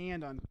left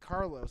hand on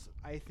Carlos,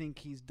 I think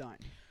he's done.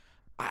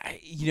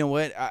 You know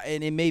what,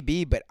 and it may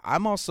be, but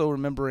I'm also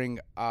remembering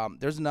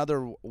there's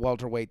another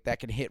welterweight that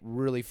can hit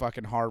really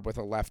fucking hard with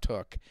a left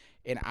hook,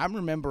 and I'm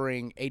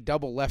remembering a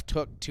double left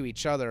hook to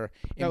each other,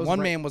 and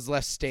one man was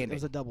left standing. It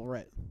was a double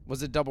right.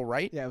 Was it double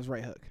right? Yeah, it was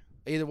right hook.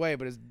 Either way,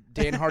 but it's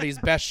Dan Hardy's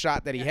best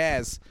shot that he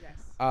has.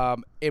 Yes.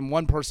 And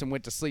one person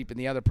went to sleep, and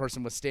the other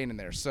person was standing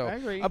there. So, I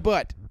agree.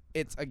 But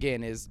it's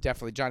is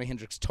definitely Johnny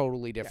Hendricks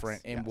totally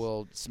different and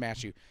will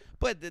smash you.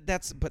 But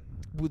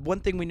with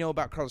one thing we know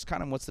about Carlos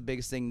Condit, what's the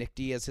biggest thing Nick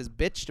Diaz has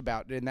bitched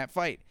about in that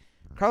fight?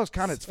 Carlos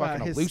Condit's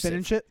fucking his elusive.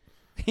 Spinning shit?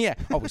 Yeah.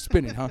 Oh, we're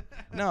spinning, huh?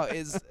 No,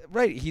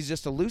 right. He's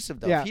just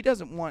elusive though. Yeah. He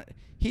doesn't want.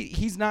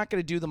 He's not going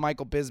to do the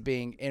Michael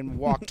Bisping and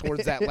walk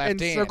towards that left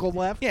and hand. circle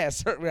left. Yeah,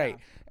 right.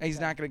 And he's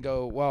not going to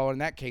go. Well, in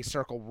that case,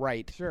 circle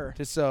right. Sure.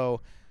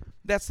 So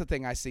that's the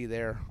thing I see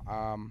there.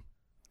 I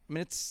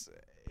mean,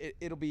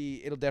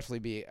 it'll definitely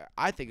be.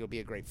 I think it'll be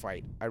a great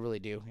fight. I really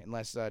do,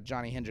 unless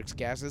Johnny Hendricks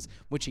gasses,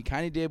 which he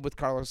kind of did with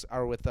Josh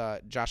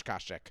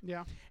Koscheck.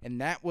 Yeah,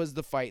 and that was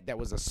the fight that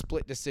was a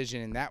split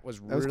decision, and that was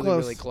close.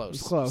 really close.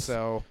 It was close.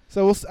 So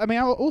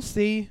we'll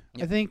see.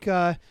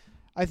 Yep.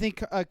 I think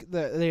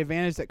the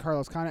advantage that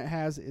Carlos Condit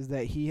has is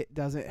that he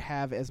doesn't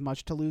have as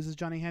much to lose as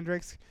Johnny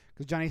Hendricks,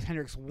 because Johnny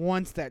Hendricks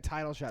wants that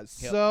title shot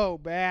so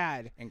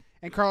bad,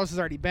 and Carlos has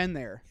already been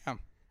there. Yeah.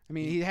 I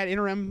mean, he had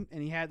interim,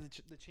 and he had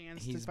the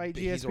chance to fight GSP.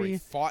 He's already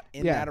fought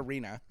in that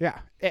arena. Yeah,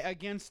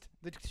 against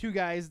the two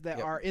guys that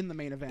are in the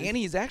main event. And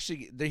he's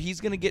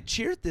going to get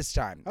cheered this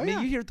time. Oh, I mean,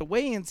 you hear at the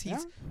weigh-ins,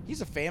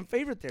 he's a fan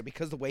favorite there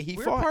because the way he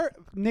fought.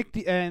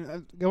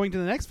 Going to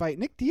the next fight,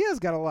 Nick Diaz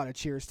got a lot of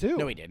cheers too.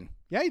 No, he didn't.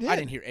 Yeah, he did. I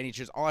didn't hear any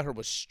cheers. All I heard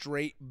was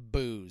straight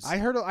boos. I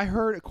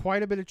heard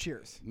quite a bit of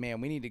cheers. Man,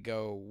 we need to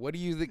go. What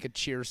do you think a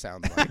cheer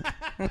sounds like?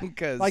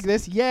 Like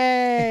this,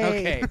 yay!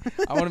 Okay,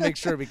 I want to make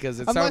sure because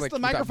it sounds like the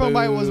microphone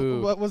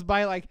was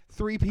by like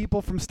 3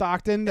 people from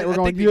Stockton that were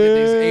going, yay!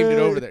 They just aimed it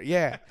over there.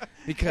 Yeah,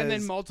 because and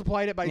then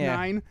multiplied it by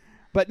 9.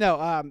 But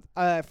no,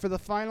 for the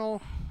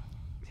final.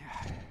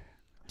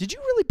 Did you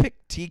really pick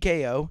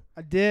TKO?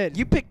 I did.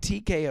 You picked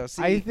TKO.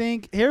 See, I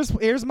think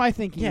here's my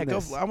thinking. Yeah,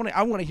 go. I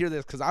want to hear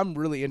this because I'm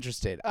really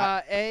interested.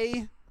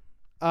 I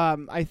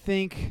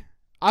think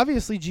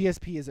obviously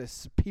GSP is a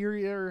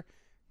superior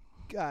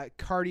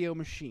cardio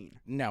machine.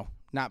 No,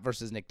 not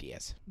versus Nick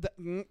Diaz.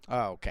 Okay.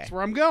 That's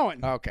where I'm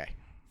going. Okay.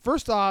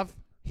 First off,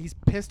 he's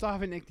pissed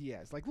off at Nick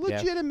Diaz, like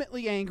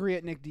legitimately angry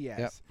at Nick Diaz.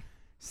 Yep.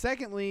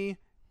 Secondly,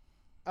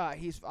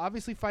 he's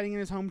obviously fighting in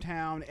his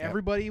hometown. Yep.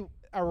 Everybody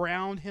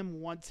around him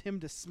wants him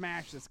to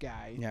smash this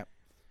guy. Yep.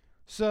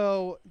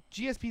 So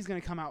GSP is going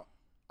to come out.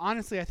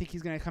 Honestly, I think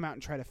he's going to come out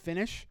and try to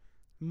finish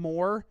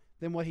more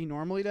than what he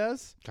normally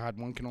does. God,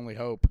 one can only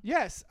hope.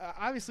 Yes,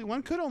 obviously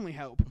one could only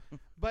hope.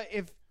 But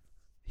if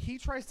he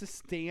tries to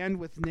stand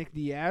with Nick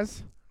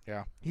Diaz,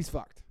 he's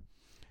fucked.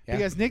 Yeah.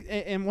 Because Nick,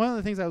 and one of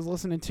the things I was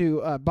listening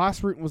to,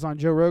 Boss Rutan was on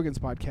Joe Rogan's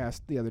podcast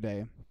the other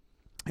day,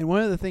 and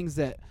one of the things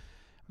that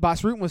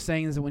Boss Rutan was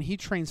saying is that when he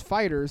trains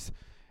fighters,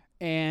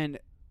 and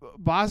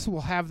Boss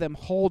will have them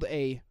hold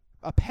a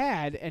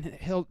pad, and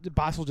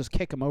Boss will just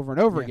kick them over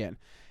and over again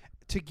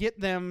to get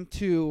them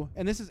to,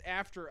 and this is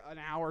after an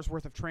hour's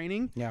worth of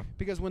training. Yeah.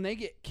 Because when they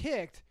get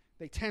kicked,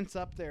 they tense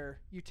up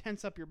you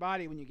tense up your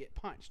body when you get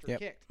punched or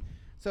kicked.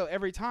 So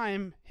every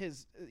time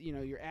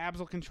your abs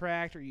will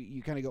contract, or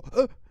you kind of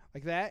go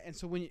like that, and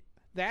so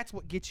that's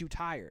what gets you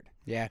tired.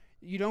 Yeah.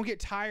 You don't get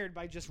tired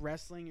by just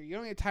wrestling, or you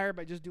don't get tired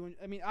by just doing.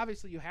 I mean,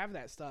 obviously you have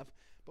that stuff,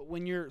 but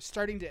when you're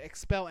starting to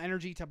expel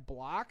energy to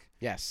block,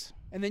 yes,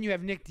 and then you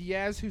have Nick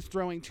Diaz who's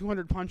throwing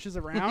 200 punches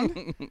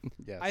around,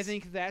 yes, I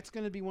think that's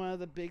going to be one of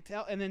the big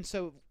tell. And then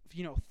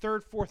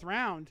third, fourth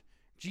round,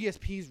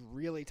 GSP's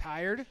really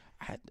tired,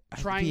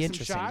 trying some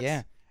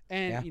shots,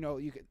 and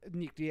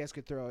Nick Diaz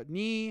could throw a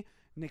knee.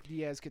 Nick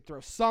Diaz could throw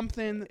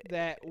something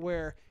a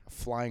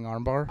flying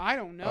armbar. I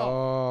don't know.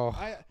 Oh.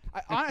 I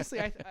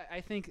honestly,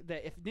 I think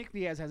that if Nick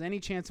Diaz has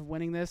any chance of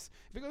winning this,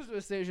 if it goes to a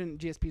decision,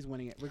 GSP's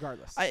winning it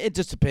regardless. It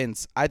just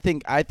depends. I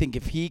think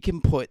if he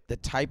can put the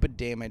type of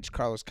damage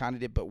Carlos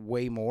Condit did, but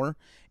way more,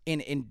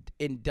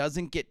 and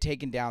doesn't get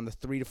taken down the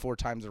 3 to 4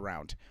 times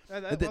around.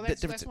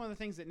 That's one of the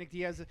things that Nick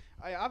Diaz.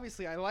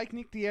 I like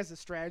Nick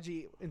Diaz's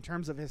strategy in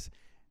terms of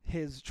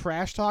his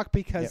trash talk,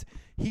 because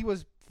he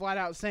was flat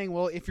out saying,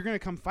 well, if you're going to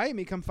come fight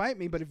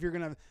me, but if you're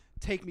going to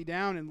take me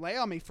down and lay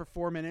on me for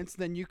 4 minutes,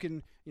 then you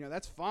can,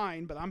 that's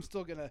fine, but I'm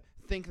still going to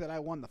think that I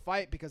won the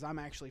fight because I'm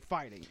actually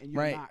fighting and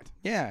you're not.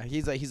 Yeah,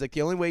 he's like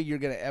the only way you're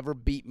going to ever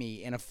beat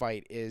me in a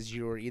fight is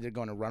you're either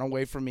going to run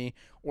away from me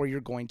or you're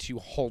going to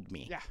hold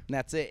me. Yeah. And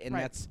that's it. And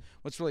that's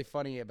what's really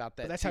funny about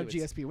that. But that's how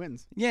GSP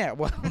wins. Yeah,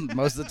 well,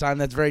 most of the time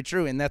that's very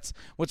true. And that's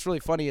what's really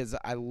funny is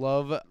I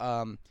love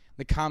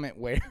the comment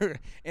where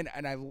and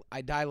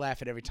I die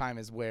laughing every time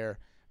is where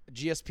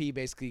GSP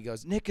basically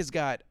goes, Nick has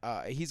got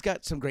he's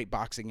got some great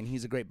boxing and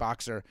he's a great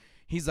boxer.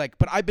 He's like,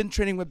 but I've been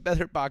training with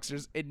better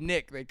boxers. And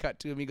Nick, they cut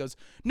to him. He goes,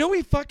 no,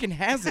 he fucking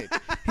hasn't.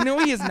 No,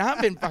 he has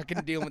not been fucking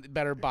dealing with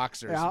better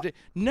boxers. Yeah.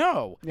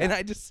 No. Yeah.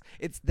 And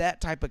it's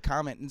that type of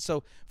comment. And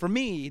so for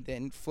me,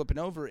 then flipping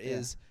over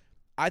is,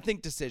 I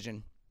think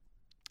decision.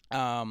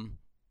 And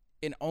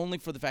only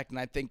for the fact, and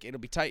I think it'll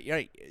be tight.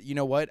 Right? You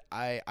know what?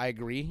 I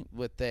agree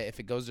with if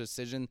it goes to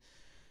decision.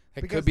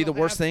 It could be the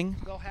worst thing.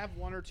 They'll have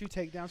 1 or 2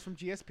 takedowns from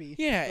GSP.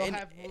 Yeah. They'll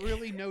have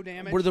really no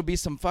damage. Where there'll be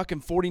some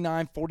fucking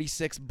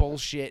 49-46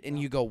 bullshit, and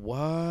you go,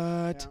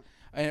 what?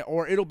 Yeah.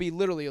 Or it'll be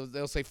literally,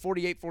 they'll say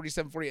 48,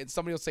 47, 48, and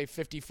somebody will say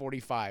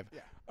 50-45. Yeah.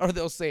 Or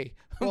they'll say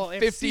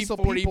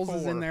 50-44.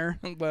 Is in there.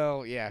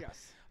 Well, yeah.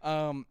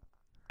 Yes.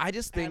 I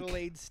just think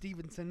Adelaide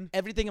Stevenson.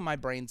 Everything in my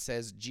brain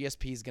says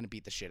GSP is going to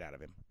beat the shit out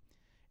of him.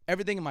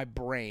 Everything in my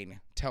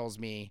brain tells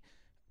me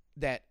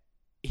that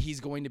he's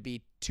going to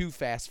be too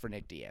fast for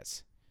Nick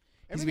Diaz.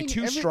 He's going to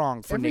be too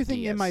strong for Nick Diaz.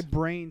 Everything in my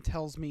brain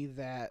tells me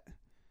that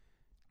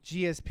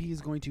GSP is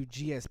going to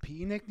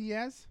GSP Nick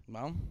Diaz.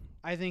 Well,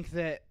 I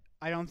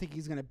don't think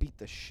he's going to beat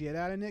the shit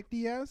out of Nick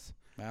Diaz.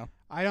 Well,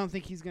 I don't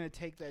think he's going to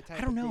take that type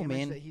I don't of know, damage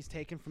man. that he's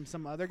taken from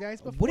some other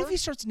guys before. What if he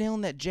starts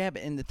nailing that jab?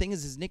 And the thing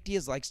is Nick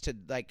Diaz likes to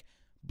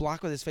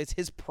block with his face.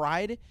 His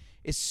pride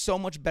is so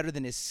much better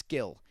than his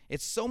skill.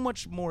 It's so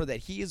much more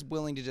that he is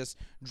willing to just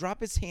drop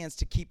his hands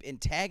to keep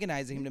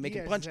antagonizing him to make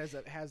him punch.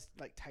 Has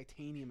like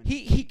titanium. In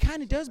He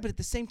kind of does, but at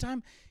the same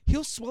time,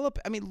 he'll swell up.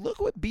 I mean, look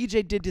what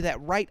BJ did to that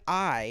right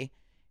eye,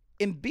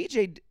 and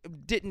BJ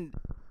didn't.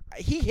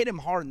 He hit him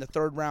hard in the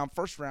third round,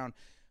 first round.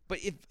 But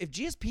if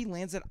GSP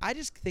lands it, I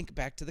just think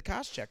back to the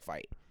Koscheck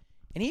fight.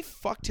 And he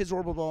fucked his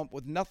orbital bone up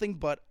with nothing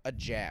but a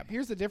jab.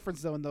 Here's the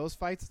difference, though, in those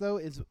fights, though,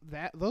 is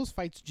that those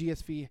fights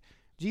GSP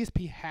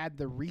had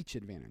the reach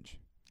advantage.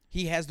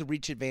 He has the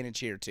reach advantage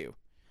here, too,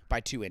 by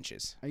 2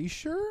 inches. Are you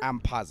sure? I'm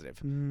positive.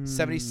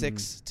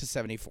 76 to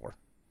 74.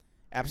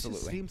 Absolutely.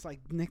 It just seems like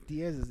Nick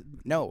Diaz's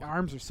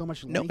arms are so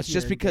much No, it's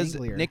just because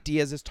Nick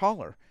Diaz is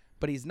taller.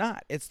 But he's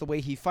not. It's the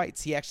way he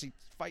fights. He actually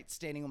fights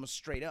standing almost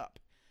straight up.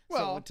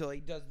 Well, so until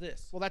he does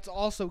this. Well, that's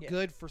also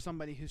good for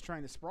somebody who's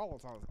trying to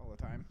sprawl all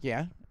the time.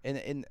 Yeah,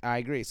 and I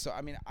agree. So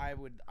I mean,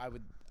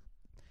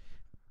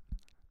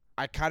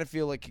 I kind of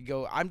feel like you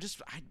go. I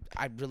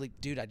really,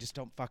 dude. I just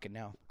don't fucking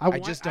know. I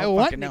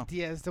want Nick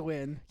Diaz to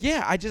win.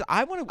 Yeah,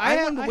 I want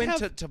him to win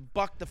to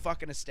buck the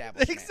fucking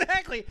establishment.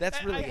 Exactly.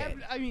 That's really it.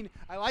 I mean,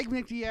 I like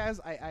Nick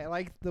Diaz. I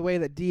like the way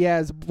that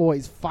Diaz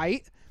boys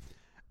fight,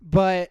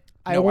 but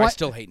I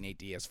still hate Nate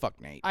Diaz. Fuck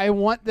Nate. I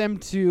want them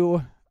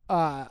to.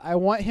 I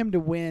want him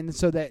to win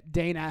so that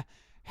Dana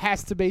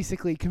has to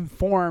basically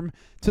conform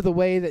to the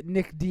way that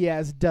Nick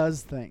Diaz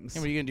does things.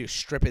 And what are you going to do,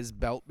 strip his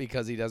belt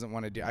because he doesn't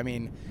want to do? I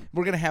mean,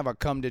 we're going to have a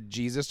come to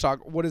Jesus talk.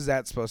 What is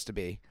that supposed to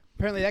be?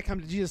 Apparently that come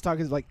to Jesus talk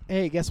is like,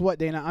 hey, guess what,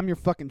 Dana? I'm your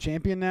fucking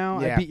champion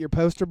now. Yeah. I beat your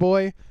poster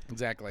boy.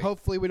 Exactly.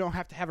 Hopefully we don't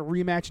have to have a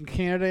rematch in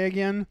Canada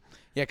again.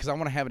 Yeah, because I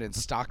want to have it in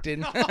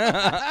Stockton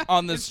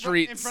on the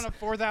streets. In front of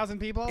 4,000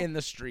 people? In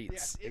the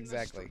streets. Yeah,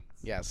 exactly. The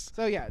streets. Yes.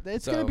 So, yeah,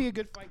 it's going to be a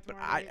good fight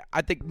tomorrow night.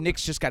 I think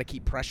Nick's just got to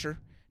keep pressure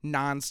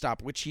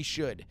nonstop, which he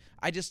should.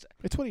 It's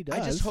what he does.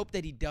 I just hope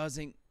that he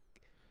doesn't.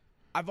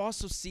 I've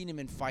also seen him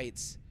in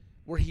fights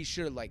where he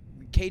should have, like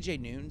KJ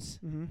Noon's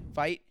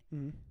fight,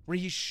 where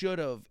he should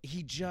have.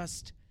 He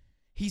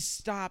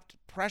stopped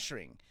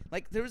pressuring.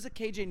 Like, there was a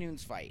KJ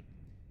Noon's fight,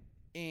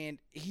 and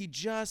he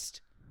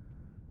just,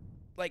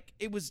 like,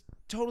 it was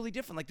totally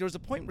different. Like, there was a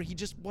point where he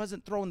just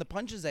wasn't throwing the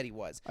punches that he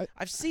was.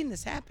 I've seen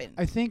this happen.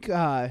 I think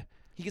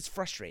he gets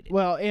frustrated.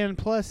 Well, and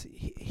plus,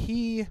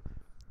 he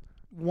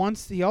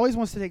always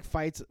wants to take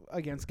fights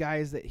against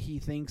guys that he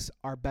thinks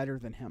are better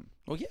than him.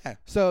 Well, yeah.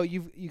 So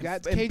you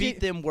got and KJ, beat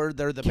them where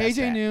they're the best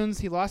KJ at. Noons.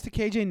 He lost to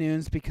KJ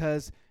Noons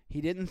because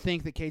he didn't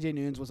think that KJ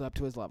Noons was up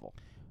to his level.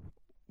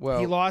 Well,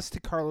 he lost to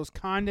Carlos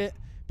Condit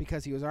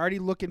because he was already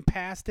looking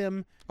past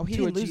him. Oh, he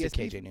to didn't lose GSP.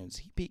 to KJ Noons.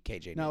 He beat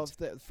KJ Noons.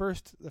 No, the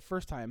first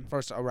time.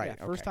 First, oh, right.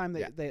 Yeah, first time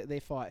yeah. they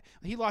fought.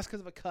 He lost because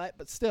of a cut,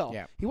 but still,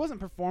 Yeah. he wasn't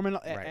performing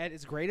at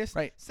his greatest.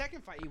 Right.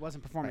 Second fight, he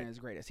wasn't performing at his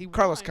greatest. He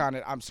Carlos won.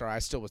 Condit, I'm sorry, I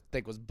still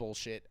think was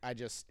bullshit. I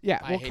hated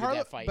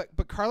that fight.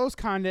 But Carlos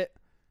Condit,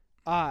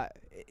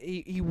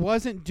 he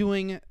wasn't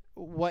doing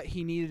what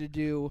he needed to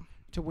do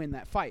to win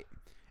that fight,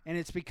 and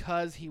it's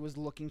because he was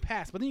looking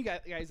past. But then you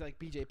got guys like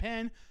BJ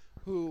Penn,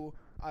 who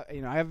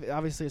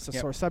obviously it's a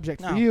sore subject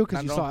for you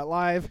because you saw it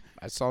live.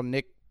 I saw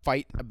Nick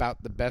fight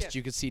about the best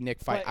you could see Nick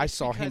fight. But I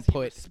saw him he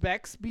put.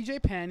 respects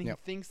BJ Penn. He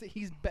thinks that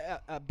he's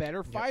a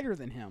better fighter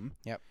than him.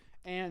 Yep.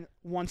 And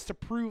wants to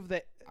prove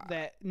that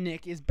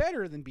Nick is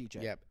better than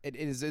BJ. Yep. It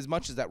is as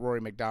much as that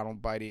Rory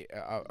McDonald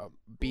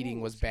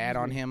beating was bad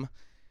on him.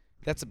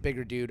 That's a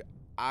bigger dude.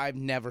 I've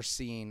never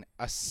seen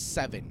a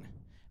 7,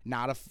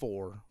 not a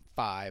 4,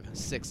 5,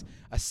 6,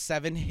 a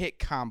 7-hit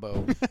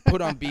combo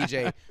put on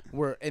BJ.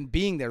 And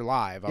being there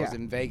live, I was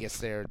in Vegas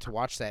there to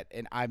watch that,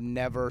 and I've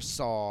never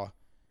saw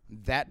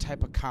that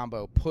type of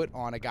combo put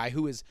on a guy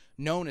who is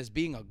known as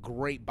being a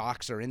great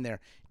boxer in there,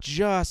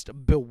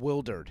 just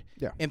bewildered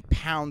and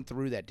pound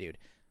through that dude.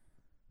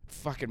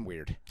 Fucking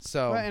weird.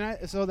 So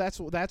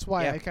that's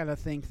why I kind of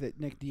think that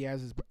Nick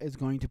Diaz is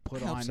going to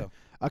put on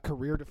a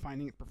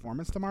career-defining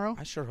performance tomorrow.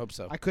 I sure hope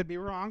so. I could be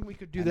wrong. We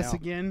could do this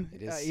again,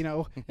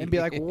 and be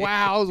like,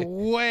 "Wow, I was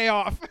way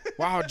off."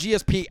 Wow,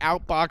 GSP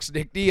outboxed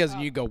Nick Diaz,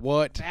 and you go,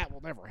 "What?" That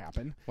will never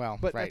happen. Well,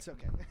 but right. that's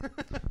okay.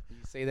 You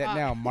say that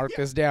now. Mark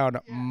this down.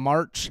 Yeah.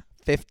 March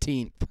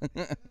 15th. Is it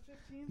the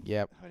 15th?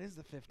 Yep. Oh, it is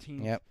the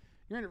 15th. Yep.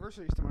 Your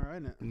anniversary is tomorrow,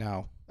 isn't it?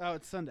 No. Oh,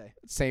 it's Sunday.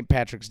 St.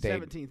 Patrick's Day.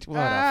 17th. What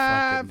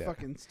a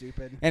fucking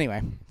stupid.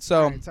 Anyway,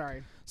 so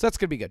sorry. So that's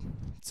gonna be good.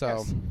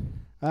 So.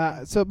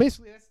 Yes. So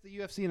basically, that's the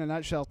UFC in a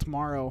nutshell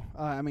tomorrow.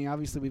 I mean,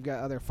 obviously, we've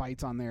got other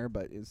fights on there,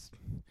 but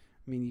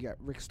you got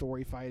Rick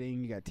Story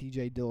fighting, you got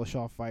TJ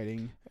Dillashaw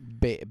fighting,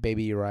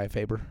 baby Uriah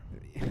Faber,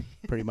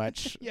 pretty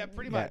much. Yeah,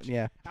 pretty much.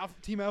 Yeah.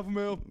 Team Alpha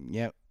Male.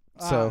 Yep.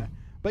 So.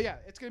 But yeah,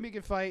 it's gonna be a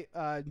good fight.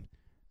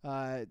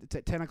 It's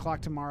at 10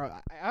 o'clock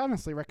tomorrow. I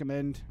honestly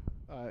recommend.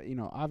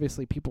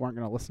 Obviously, people aren't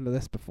going to listen to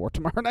this before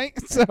tomorrow night.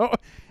 So,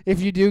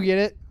 if you do get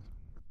it,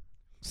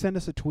 send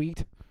us a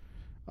tweet.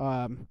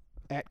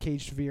 At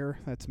Caged Veer,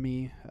 that's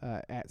me.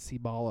 At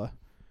Cbala.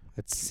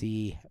 That's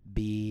CBALA.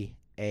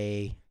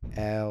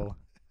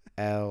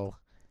 A.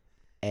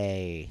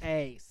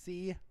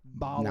 See,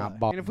 Bala. Not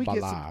And if we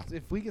get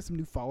Bala. some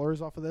new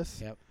followers off of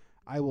this, Yep.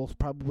 I will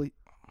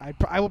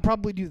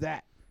probably do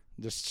that.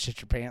 Just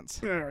shit your pants.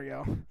 There we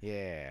go.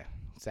 Yeah,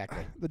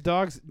 exactly. The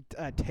dog's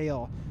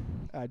tail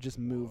just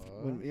moved.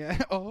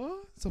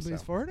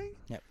 Somebody's So. farting.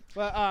 Yep.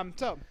 Well,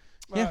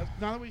 Yeah.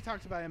 now that we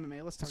talked about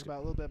MMA, let's talk about a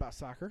little bit about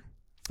soccer.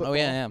 Oh Football,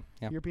 yeah.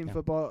 European yeah.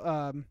 football.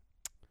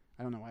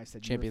 I don't know why I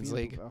said Champions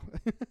European League.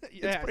 football.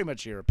 It's pretty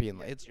much European.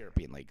 It's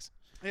European leagues.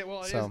 Yeah,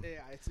 well, it is. So. Yeah,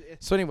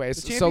 it's So, anyways,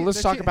 The so champion- let's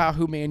the talk cha- about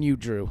who Man U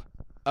drew.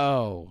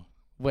 Oh,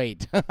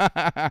 wait,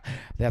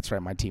 that's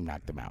right. My team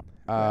knocked them out.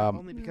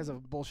 only because of a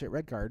bullshit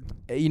red card.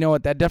 You know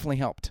what? That definitely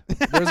helped.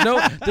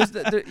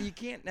 You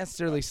can't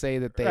necessarily say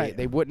that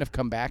they wouldn't have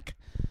come back.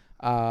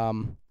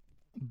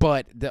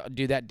 But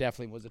dude, that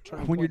definitely was a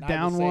turning When you're point,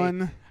 I would down say.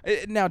 one,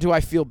 Now, do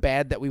I feel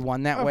bad that we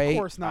won that way? Of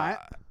course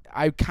not.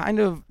 I kind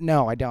of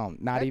no, I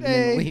don't. Not That even in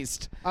day- the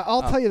least.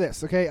 I'll tell you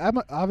this, okay?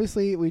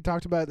 Obviously we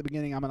talked about at the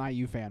beginning. I'm an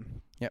IU fan.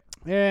 Yep.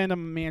 And I'm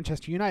a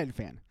Manchester United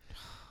fan.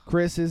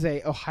 Chris is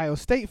a Ohio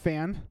State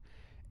fan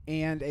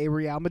and a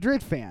Real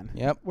Madrid fan.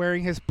 Yep.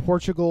 Wearing his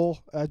Portugal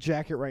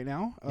jacket right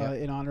now Yep.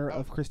 in honor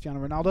of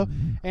Cristiano Ronaldo.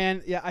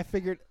 And yeah, I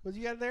figured, was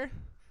you got it there?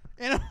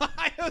 An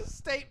Ohio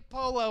State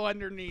polo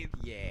underneath.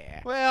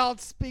 Yeah. Well,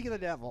 speak of the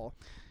devil.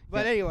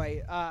 But Yep.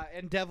 anyway,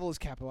 and devil is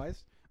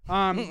capitalized.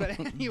 But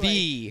anyway,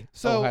 The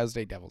so Ohio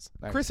State Devils.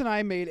 Nice. Chris and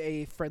I made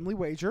a friendly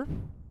wager,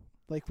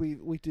 like we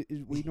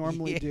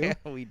normally yeah,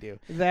 do. we do.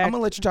 That I'm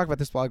gonna let you talk about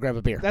this while I grab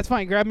a beer. that's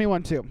fine. Grab me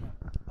one too.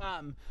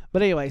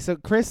 But anyway, so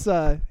Chris,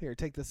 here,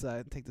 take this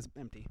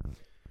empty.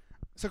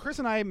 So Chris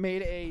and I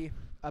made a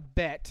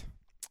bet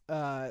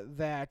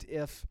that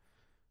if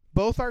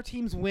both our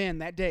teams win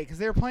that day, because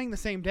they were playing the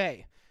same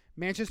day,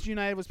 Manchester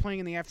United was playing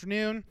in the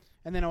afternoon,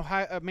 and then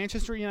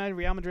Manchester United,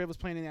 Real Madrid was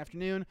playing in the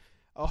afternoon.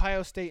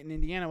 Ohio State and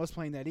Indiana was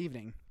playing that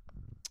evening,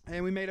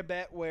 and we made a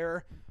bet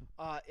where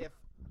if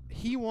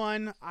he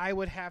won, I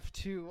would have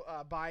to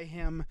buy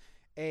him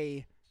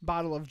a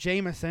bottle of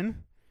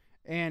Jameson.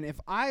 And if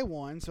I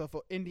won, so if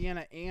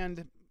Indiana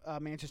and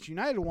Manchester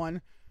United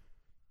won,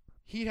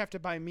 he'd have to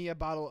buy me a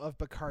bottle of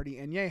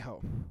Bacardi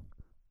Añejo.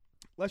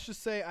 Let's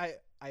just say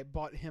I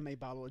bought him a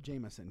bottle of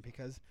Jameson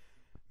because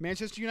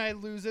Manchester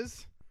United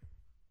loses,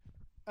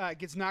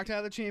 gets knocked out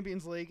of the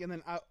Champions League, and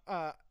then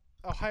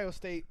Ohio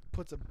State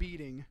puts a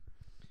beating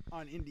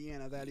on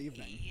Indiana that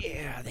evening.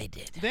 Yeah, they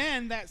did.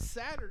 Then that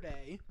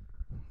Saturday,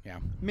 Yeah.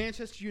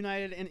 Manchester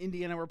United and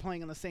Indiana were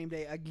playing on the same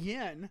day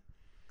again.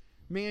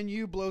 Man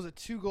U blows a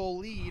 2-goal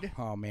lead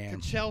Oh to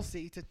man.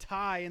 Chelsea to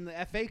tie in the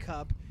FA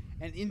Cup,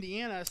 and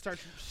Indiana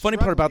starts. Funny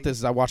part about struggling. this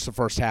is I watched the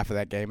first half of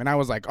that game and I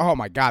was like, "Oh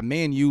my God,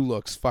 Man U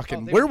looks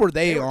fucking." they Where were- were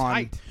they they were on?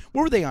 tight.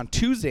 Where were they on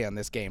Tuesday on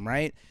this game,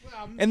 right?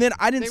 Well, And then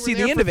I they didn't were see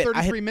there the end for of it.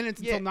 33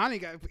 minutes until Nani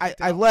got. I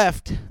kicked out.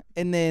 left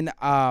and then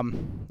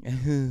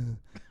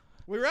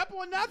We were up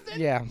 1-0.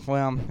 yeah.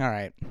 Well, all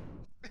right.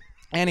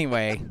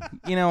 Anyway,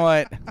 you know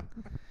what?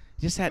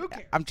 Just had. Who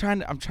cares? I'm trying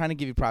to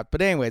give you props,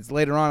 but anyways,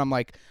 later on, I'm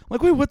like,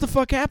 wait, what the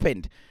fuck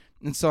happened?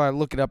 And so I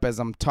look it up as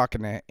I'm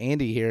talking to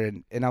Andy here,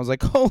 and I was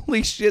like,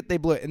 holy shit, they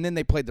blew it. And then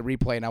they played the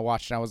replay, and I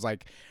watched, and I was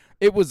like,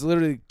 it was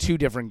literally two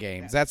different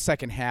games. That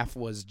second half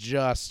was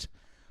just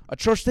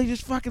atrocious. They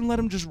just fucking let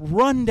him just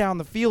run down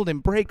the field in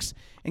breaks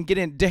and get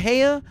in. De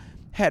Gea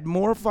had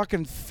more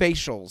fucking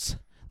facials,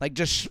 like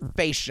just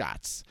face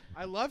shots.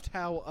 I loved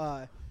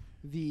how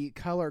the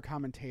color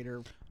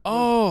commentator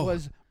Oh.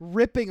 was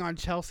ripping on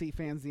Chelsea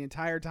fans the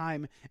entire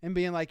time and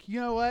being like, you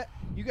know what?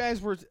 You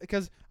guys were,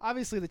 because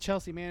obviously the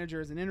Chelsea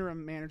manager is an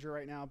interim manager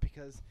right now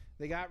because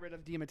they got rid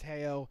of Di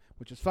Matteo,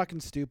 which is fucking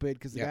stupid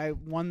because the Yep. guy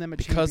won them a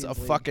Because Champions of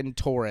League. fucking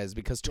Torres,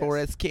 because Yes.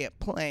 Torres can't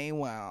play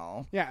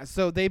well. Yeah,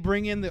 so they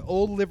bring in the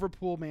old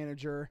Liverpool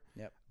manager.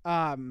 Yep.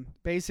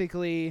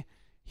 Basically,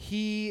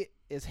 he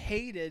is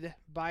hated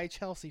by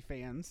Chelsea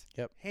fans.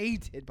 Yep.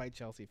 Hated by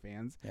Chelsea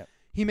fans. Yep.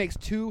 He makes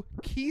 2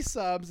 key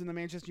subs in the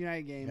Manchester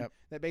United game Yep.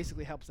 that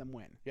basically helps them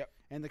win. Yep.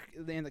 And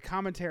the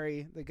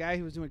commentary, the guy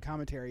who was doing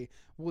commentary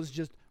was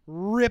just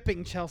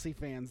ripping Chelsea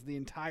fans the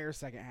entire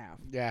second half.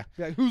 Yeah.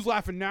 Like, who's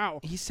laughing now?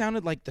 He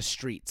sounded like the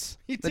streets.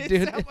 He The did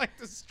dude- sound like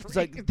the street. It's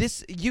like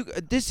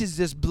this is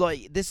just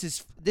bloody. This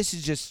is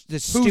just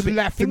this Who's stupid.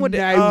 laughing He would-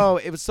 now? Oh,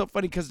 it was so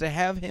funny because to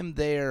have him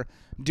there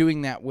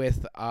doing that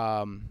with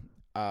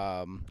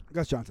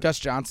Gus Johnson. Gus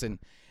Johnson,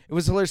 it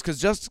was hilarious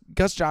because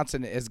Gus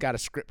Johnson has got a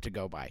script to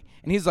go by,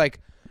 and he's like,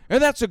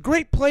 and that's a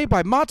great play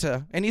by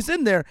Mata, and he's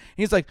in there, and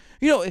he's like,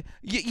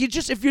 you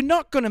just if you're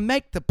not gonna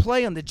make the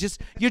play on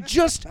you're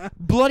just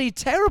bloody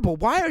terrible.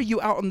 Why are you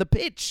out on the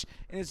pitch?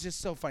 And it's just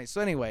so funny. So,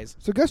 anyways,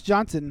 So Gus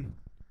Johnson,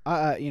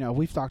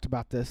 we've talked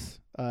about this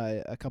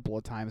a couple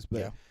of times,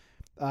 but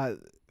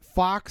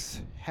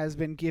Fox has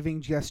been giving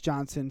Gus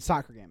Johnson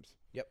soccer games.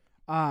 Yep.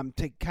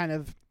 To kind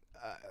of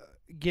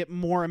get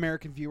more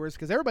American viewers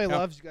because everybody Yep.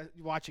 loves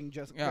watching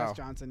Gus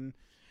Johnson.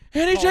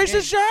 and he Oh, takes a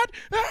and- shot.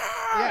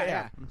 Ah!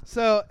 Yeah.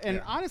 So, and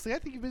Yeah. honestly, I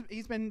think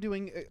he's been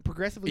doing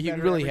progressively He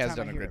better. really every has time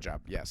done I a hear good it.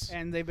 job. Yes.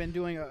 And they've been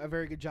doing a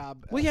very good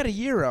job. Well, he had a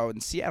Euro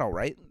in Seattle,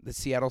 right? The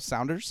Seattle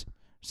Sounders.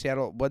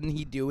 Seattle, wasn't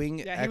he doing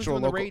Yeah, he was actual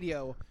doing local the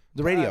radio.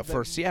 the radio for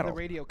The Seattle?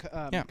 radio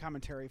Yeah.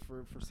 commentary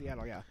for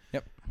Seattle, yeah.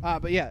 Yep.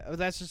 But yeah,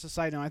 that's just a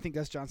side note. I think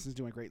Gus Johnson's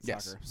doing great in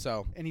Yes. soccer.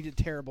 So And he did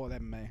terrible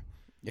at MMA.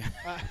 yeah,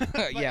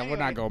 But yeah, we're anyway,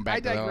 not going back I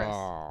to that. digress.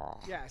 Oh.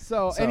 Yeah,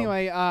 so So-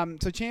 anyway,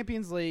 so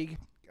Champions League,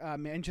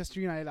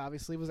 Manchester United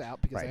obviously was out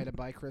because Right. they had to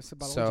buy Chris a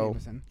bottle So- of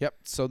Jameson. Yep.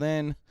 So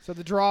then, So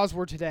the draws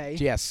were today.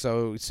 yes.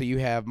 So you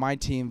have my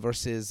team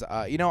versus.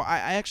 I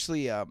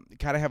actually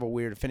kind of have a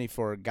weird affinity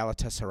for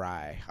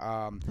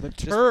Galatasaray. The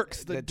Just-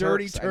 Turks, the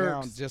dirty Turks. I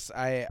know, Turks.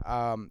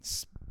 I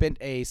spent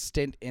a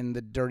stint in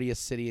the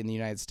dirtiest city in the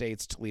United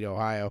States, Toledo,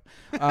 Ohio.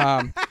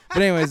 But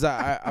anyways,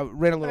 I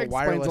ran a little That explains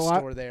wireless a lot.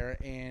 store there,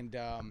 and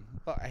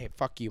hey,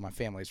 fuck you, my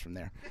family's from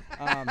there.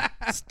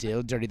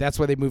 Still dirty. That's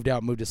why they moved out,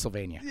 and moved to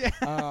Sylvania.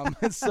 Yeah.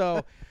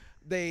 So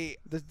they.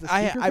 The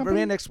I speaker company?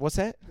 ran next. What's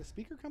that? The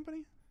speaker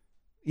company?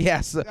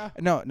 Yes. Yeah.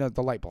 No,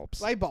 the light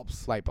bulbs. Light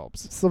bulbs. Light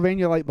bulbs.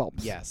 Sylvania light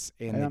bulbs. Yes,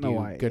 I and they don't know do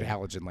why, good yeah.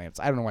 halogen lamps.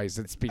 I don't know why you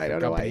said speaker I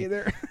don't know why company.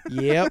 either.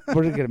 Yep,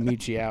 we're gonna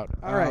mute you out.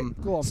 All right,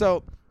 cool.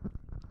 So,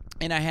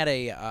 and I had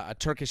a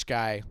Turkish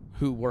guy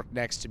who worked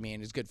next to me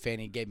and is a good fan.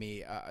 He gave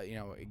me,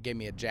 gave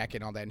me a jacket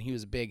and all that. And he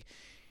was big.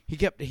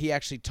 He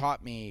actually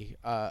taught me.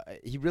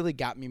 He really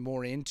got me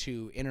more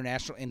into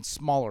international and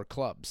smaller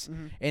clubs.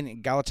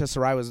 And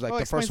Galatasaray was like Oh,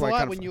 the explains first a one.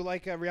 lot when you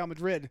like Real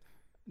Madrid.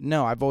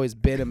 No, I've always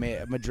been a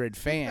Madrid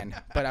fan,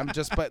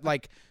 but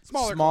like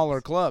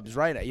Smaller clubs,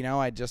 right? You know,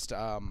 I just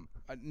I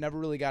never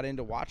really got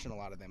into watching a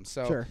lot of them.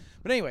 So, Sure.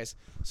 But anyways,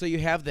 so you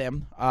have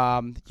them.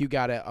 You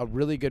got a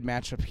really good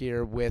matchup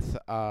here with.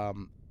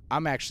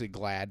 I'm actually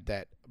glad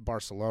that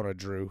Barcelona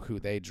drew who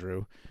they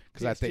drew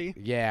because I think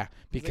PSG?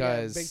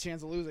 because They got a big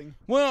chance of losing.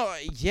 well,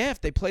 yeah,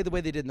 if they play the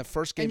way they did in the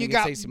first game And you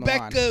against got AC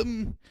Milan.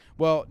 Beckham.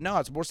 Well, no,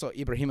 it's more so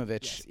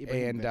Ibrahimovic, Yes,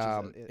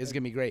 Ibrahimovic and is it's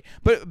gonna be great.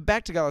 But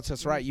back to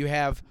Galatasaray, you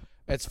have.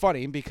 It's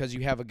funny because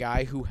you have a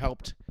guy who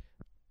helped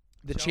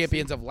the Chelsea.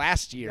 champions of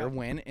last year Yep.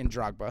 win in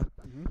Drogba,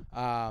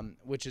 Mhm.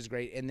 which is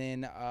great. And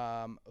then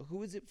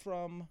who is it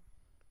from?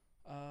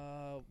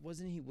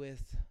 Wasn't he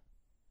with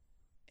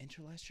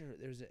Inter last year?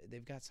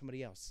 They've got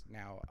somebody else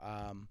now.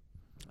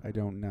 I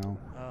don't know.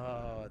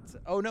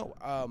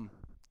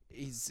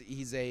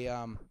 He's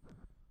a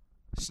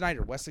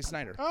Snyder, Wesley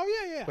Snyder.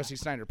 Oh yeah. Wesley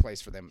Snyder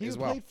plays for them He as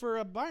well. played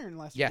for Bayern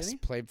last year. Yes,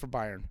 Didn't played for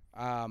Bayern.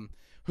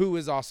 Who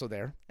is also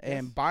there,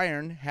 and Yes.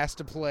 Bayern has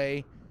to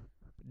play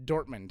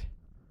Dortmund.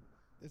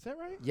 he? Is that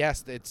right?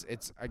 Yes, it's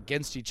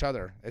against each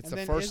other. It's And the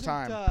then first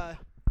time.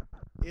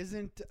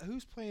 Isn't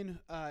who's playing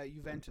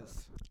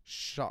Juventus?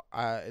 No,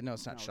 it's not No,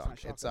 Schalke.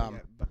 Schalke. It's They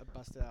got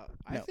busted out.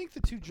 I no. think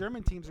the two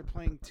German teams are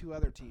playing two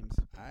other teams.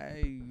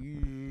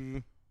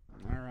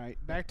 All right,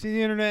 back to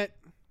the internet.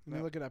 Let me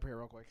No. look it up here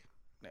real quick.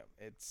 No,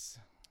 it's.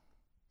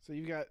 So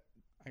you got.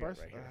 I got it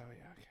right here. Oh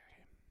yeah. Okay.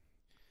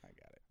 I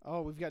got it.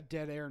 Oh, we've got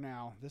dead air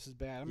now. This is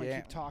bad. I'm gonna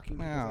Yeah. keep talking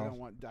because Well, I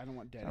don't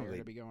want dead no, air they-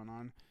 to be going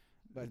on.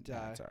 But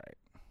That's all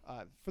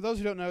right. for those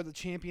who don't know, the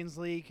Champions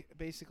League,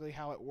 basically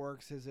how it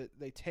works is that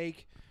they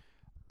take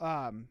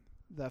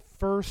the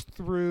first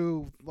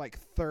through like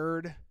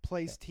third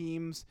place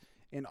teams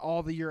in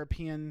all the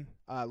European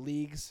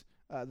leagues,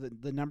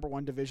 the number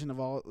one division of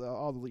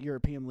all the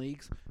European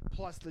leagues,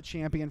 plus the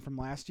champion from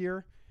last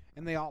year,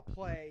 and they all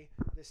play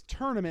this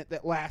tournament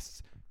that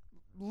lasts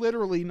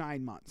literally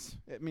 9 months.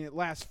 I mean, it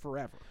lasts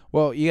forever.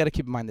 Well, you got to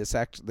keep in mind this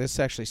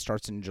actually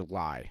starts in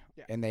July,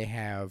 Yeah. and they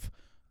have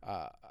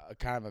a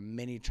kind of a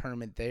mini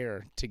tournament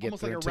there to get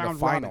Almost like through a to the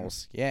round robin.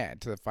 finals. Yeah,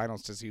 to the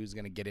finals to see who's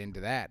going to get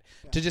into that.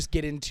 Yeah. To just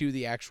get into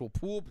the actual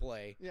pool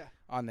play Yeah.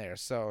 on there.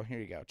 So here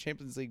you go,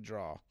 Champions League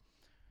draw.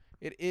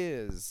 It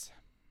is,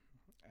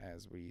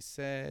 as we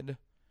said,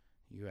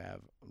 you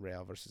have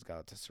Real versus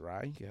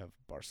Galatasaray. You have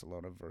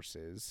Barcelona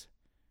versus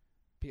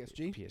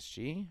PSG.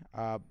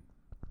 PSG.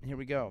 Here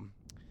we go.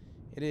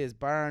 It is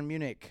Bayern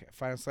Munich,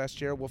 finals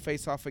last year, will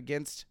face off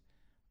against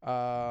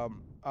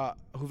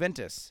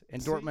Juventus,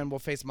 and See, Dortmund will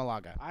face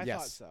Malaga. I yes.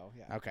 thought so.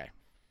 Yeah. Okay.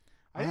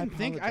 I didn't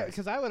think apologize.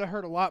 because I would have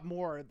heard a lot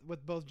more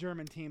with both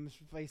German teams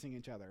facing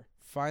each other.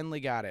 Finally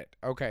got it.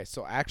 Okay,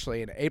 so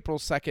actually in April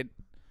 2nd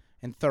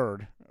and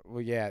 3rd, well,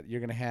 yeah, you're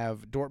going to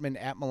have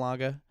Dortmund at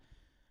Malaga,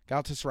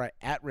 Galatasaray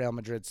at Real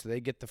Madrid, so they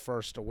get the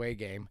first away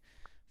game.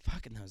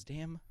 Fucking those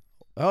damn.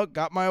 Oh,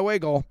 got my away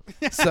goal.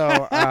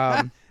 So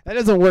That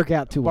doesn't work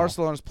out too well.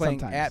 Barcelona's playing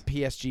sometimes. at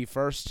PSG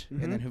 1st,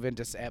 Mhm. and then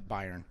Juventus at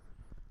Bayern.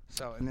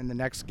 So, and then the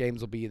next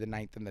games will be the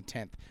 9th and the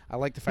 10th. I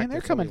like the fact Man, that they're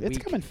it's coming. only a It's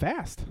week. coming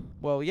fast.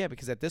 Well, yeah,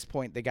 because at this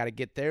point they got to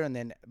get there, and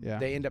then Yeah.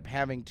 they end up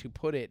having to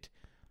put it.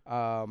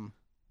 Oh,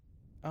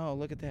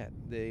 look at that!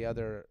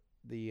 The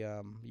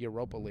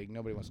Europa League.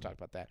 Nobody wants to talk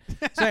about that.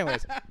 So,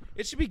 anyways,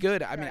 it should be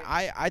good. I mean,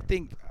 Right. I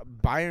think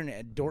Bayern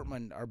and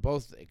Dortmund are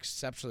both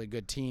exceptionally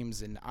good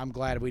teams, and I'm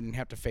glad we didn't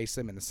have to face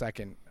them in the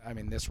second. I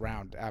mean, this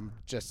round. I'm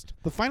just.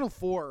 The Final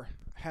Four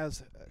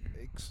has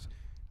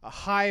a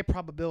high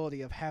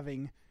probability of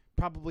having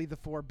probably the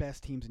four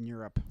best teams in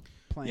Europe.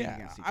 playing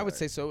against each I would other.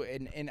 say so,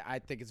 and I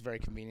think it's very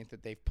convenient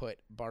that they've put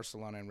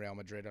Barcelona and Real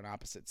Madrid on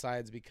opposite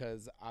sides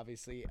because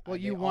obviously Well,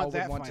 they you all want would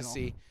that want final. to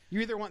see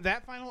You either want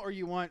that final or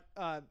you want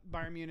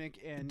Bayern Munich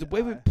and the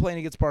way we're playing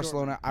against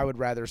Barcelona. I would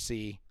rather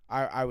see.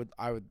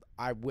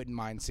 I wouldn't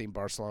mind seeing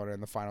Barcelona in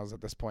the finals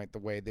at this point. The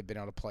way they've been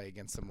able to play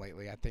against them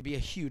lately, I think it'd be a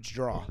huge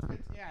draw.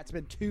 Yeah, it's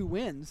been 2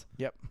 wins.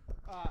 Yep.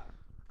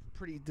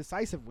 Pretty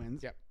decisive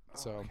wins. Yep.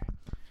 So, okay.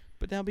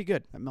 but that'll be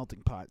good. That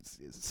melting pot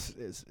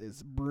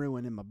is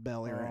brewing in my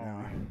belly right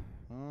now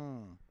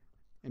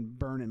and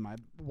burning my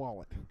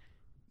wallet.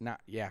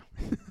 Yeah.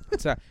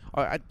 So,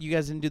 you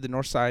guys didn't do the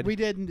north side. We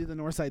didn't do the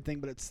north side thing,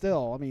 but it's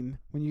still. I mean,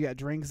 when you got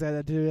drinks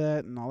that do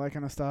that and all that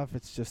kind of stuff,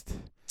 it's just.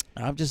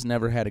 I've just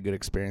never had a good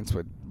experience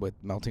with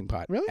melting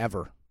pot. Really?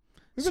 Ever.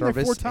 We've been there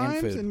 4 Service and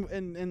times,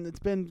 food. and it's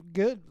been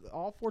good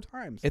all 4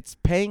 times. It's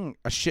paying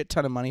a shit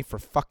ton of money for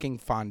fucking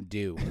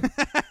fondue.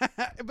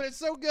 But it's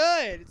so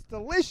good. It's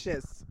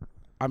delicious.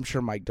 I'm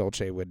sure Mike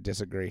Dolce would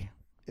disagree.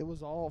 It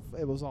was all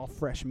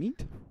fresh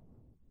meat.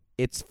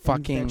 It's and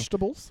fucking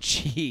vegetables.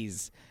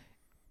 cheese.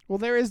 Well,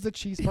 there is the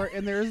cheese part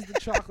and there is the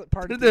chocolate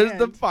part. At There's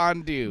the end,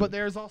 fondue. but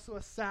there's also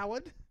a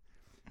salad,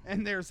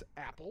 and there's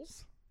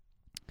apples,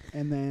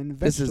 and then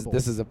this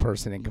vegetables. is a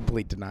person in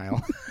complete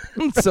denial.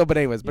 So, but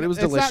anyways, but it was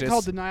it's delicious. It's not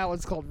called denial.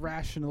 It's called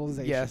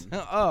rationalization. Yes.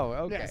 Oh,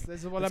 okay. Yes,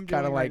 this is what It's I'm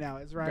doing kinda right like- now.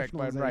 It's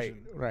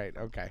rationalization. Right.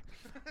 Okay.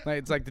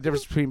 It's like the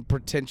difference between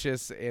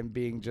pretentious and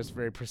being just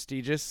very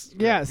prestigious.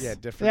 Yes. Yeah.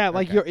 Different. Yeah,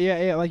 like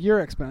okay. like your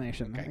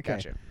explanation. Okay. Okay.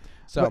 Gotcha.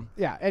 So But,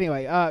 yeah.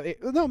 Anyway,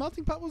 no,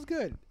 melting pot was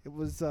good. It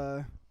was.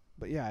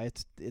 But yeah,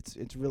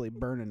 it's really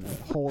burning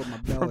a hole in my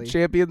from belly.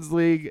 Champions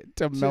League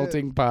to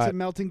melting pot. To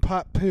melting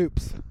pot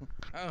poops.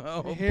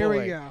 Oh, Here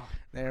boy. we go.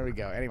 There we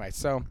go. Anyway,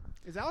 so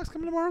Is Alex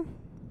coming tomorrow?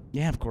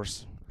 yeah, of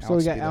course. So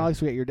we got will be there.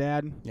 Alex. We got your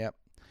dad. Yep.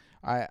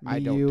 I Me,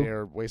 don't you.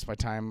 dare waste my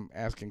time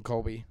asking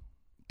Colby.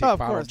 Oh, of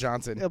Bottle course.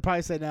 Johnson. He'll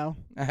probably say no.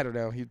 I don't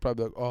know. He'd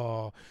probably be like,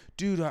 "Oh,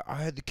 dude, I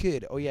had the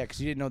kid." Oh yeah, because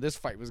you didn't know this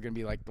fight was gonna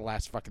be like the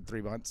last fucking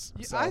 3 months.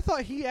 So I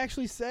thought he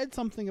actually said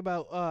something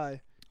about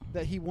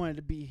that he wanted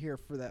to be here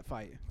for that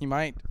fight. he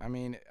might. I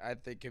mean, I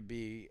think it'd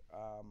be.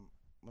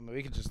 I mean,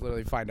 we could just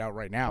literally find out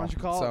right now. Why don't you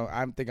call so him?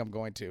 I think I'm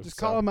going to. Just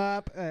so. call him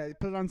up,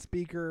 put it on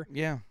speaker,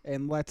 Yeah,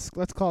 and let's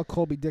call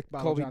Colby Dick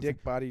Bottle Colby Johnson.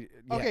 Dick Body.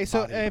 Yeah, Okay,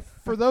 so body. if,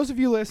 for those of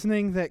you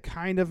listening that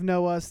kind of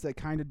know us, that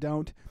kind of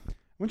don't, I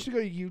want you to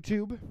go to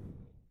YouTube.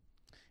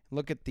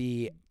 Look at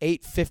the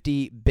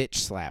 850 bitch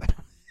slap.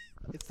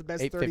 It's the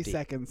best 30 850.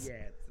 seconds. Yeah,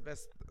 it's the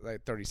best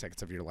 30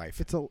 seconds of your life.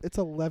 It's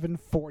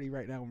 11:40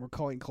 right now, and we're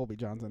calling Colby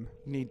Johnson.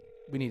 We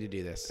need to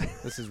do this.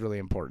 This is really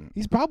important.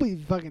 He's probably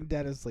fucking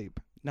dead asleep.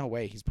 No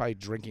way. He's probably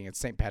drinking. It's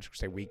St. Patrick's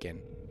Day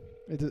weekend.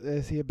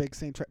 Is he a big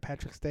St.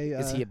 Patrick's Day?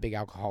 Is he a big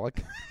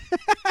alcoholic?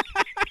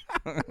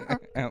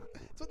 That's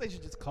what they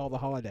should just call the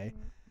holiday.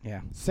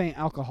 Yeah. St.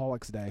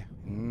 Alcoholics Day.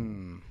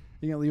 Mm.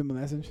 You gonna leave him a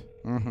message?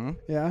 Mm-hmm.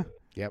 Yeah.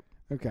 Yep.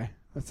 Okay.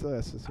 Let's see.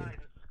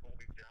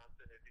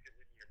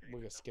 We're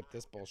gonna skip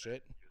this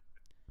bullshit.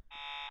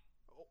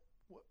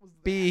 What was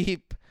that?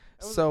 Beep.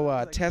 That was- So that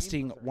was a game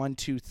testing buzzer. 1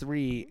 2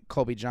 3.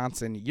 Colby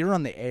Johnson, you're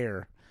on the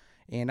air,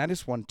 and I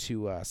just want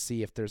to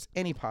see if there's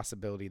any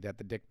possibility that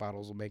the Dick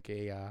Bottles will make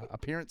a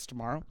appearance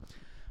tomorrow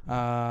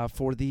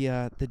for the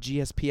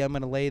GSP I'm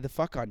gonna lay the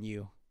fuck on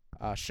you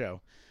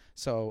show.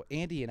 So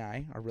Andy and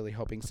I are really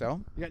hoping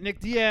so. You got Nick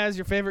Diaz,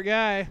 your favorite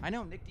guy. I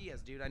know Nick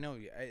Diaz, dude. I know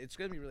it's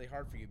gonna be really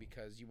hard for you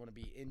because you want to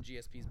be in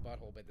GSP's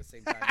butthole, but at the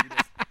same time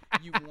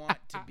you want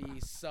to be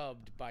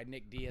subbed by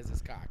Nick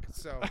Diaz's cock.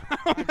 So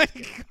Oh I'm my just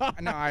kidding.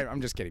 God. No, I'm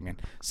just kidding, man.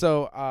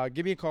 So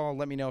give me a call.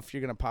 Let me know if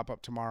you're gonna pop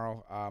up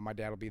tomorrow. My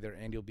dad will be there.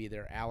 Andy will be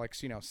there.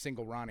 Alex,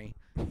 single Ronnie,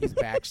 he's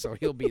back, so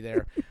he'll be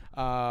there.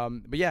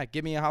 But yeah,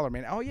 give me a holler,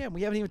 man. Oh yeah,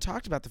 we haven't even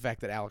talked about the fact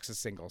that Alex is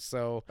single.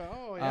 So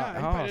Oh yeah,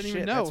 oh I didn't shit,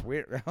 even know. that's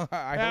weird.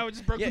 Yeah, we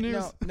just broke the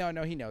news.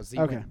 No, he knows.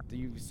 Okay.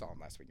 You saw him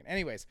last weekend.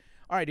 Anyways,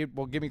 all right, dude.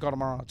 Well, give me a call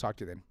tomorrow. I'll talk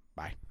to you then.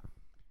 Bye.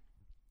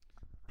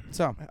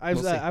 So I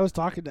was we'll see. I was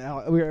talking to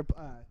Alex. We were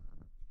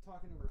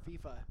talking over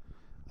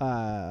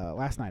FIFA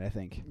last night, I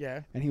think,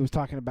 Yeah. and he was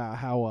talking about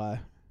how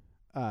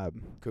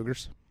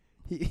Cougars.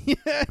 he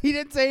he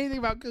didn't say anything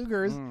about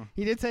Cougars. Mm.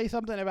 He did say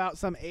something about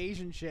some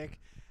Asian chick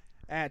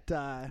at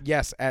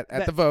Yes, at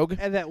That- the Vogue.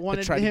 and that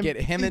wanted To try him to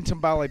get him and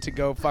Timbale to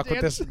go fuck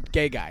with Dance. this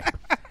gay guy.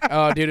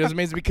 Oh, dude, it was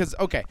amazing because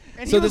okay,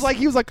 and so he was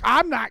this like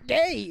I'm not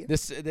gay.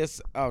 this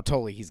oh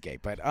totally he's gay,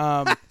 but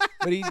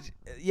but he's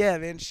yeah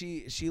man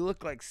she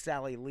looked like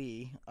Sally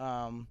Lee.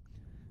 I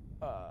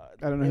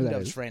don't know who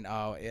that is. Friend.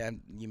 Oh yeah,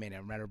 you may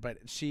not remember, but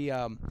she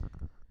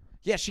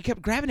yeah, she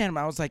kept grabbing at him.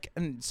 I was like,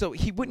 and so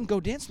he wouldn't go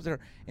dance with her.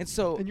 And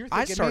so And you're I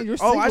thinking, start, man, you're I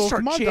single. start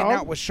Come on, chanting dog.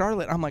 out with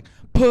Charlotte. I'm like,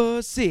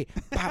 pussy,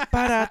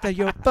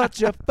 you're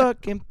such a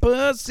fucking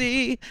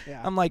pussy.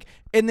 Yeah. I'm like,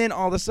 and then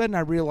all of a sudden I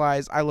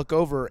realize I look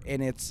over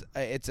and it's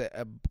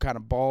a kind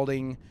of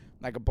balding,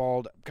 like a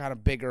bald, kind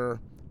of bigger.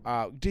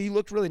 He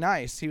looked really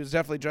nice. He was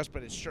definitely dressed,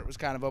 but his shirt was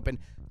kind of open.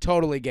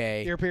 Totally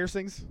gay. Ear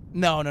piercings.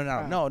 No,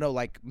 Oh.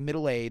 like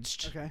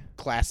middle-aged, Okay.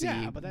 classy,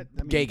 Yeah,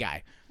 but gay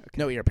guy.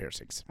 No ear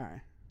piercings. All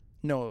right.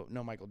 No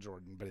Michael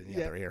Jordan, but in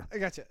the other ear. I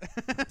gotcha.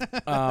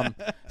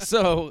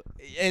 So,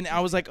 and I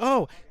was like,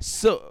 oh,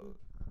 so,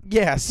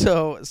 yeah,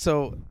 so,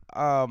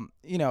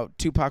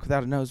 Tupac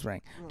without a nose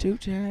ring. 2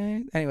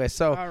 Chainz. Anyway,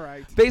 so All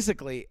right.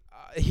 basically,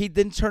 he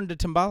then turned to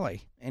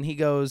Timbale, and he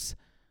goes,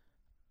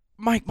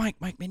 Mike,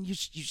 man, you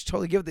should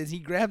totally give this. He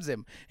grabs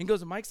him and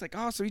goes, and Mike's like,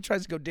 oh, so he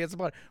tries to go dance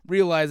about it,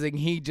 realizing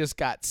he just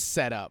got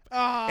set up.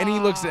 And he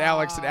looks at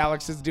Alex, and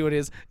Alex is doing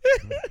his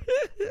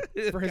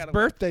for his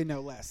birthday,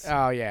 no less.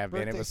 Oh yeah,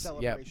 birthday man, it was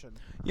celebration.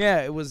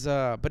 yeah, it was.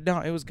 But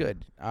no, it was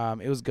good.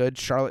 It was good.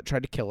 Charlotte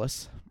tried to kill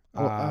us.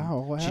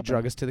 What she happened?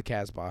 drug us to the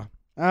Casbah.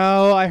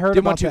 Oh, I heard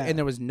Didn't about want to, that. and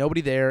there was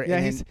nobody there. Yeah,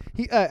 and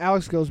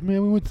Alex goes,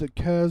 man, we went to the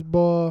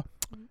Casbah,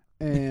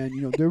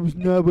 and there was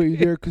nobody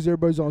there because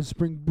everybody's on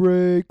spring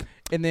break.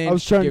 And then I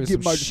was trying to get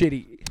get my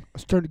shitty. I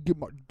was trying to get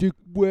my dick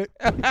wet.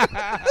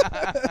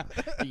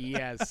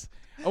 Yes.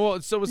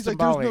 Well, so was He's like,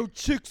 Timbale. there's no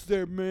chicks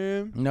there,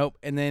 man. Nope.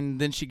 And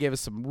then she gave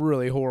us some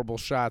really horrible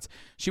shots.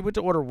 She went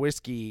to order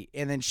whiskey,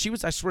 and then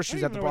I swear she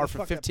was at the bar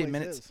for 15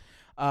 minutes.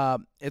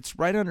 It's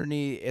right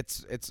underneath.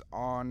 It's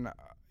on,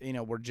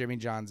 where Jimmy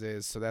John's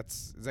is. So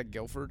is that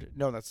Guilford?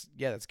 No, that's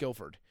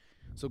Guilford.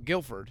 So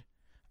Guilford,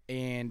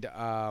 and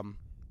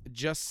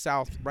just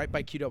south, right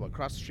by Qdoba,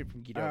 across the street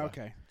from Qdoba. Oh,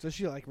 okay. So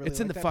she really It's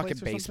in the that fucking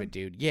place or basement,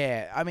 something? dude.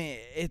 Yeah, I mean,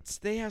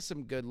 they have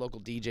some good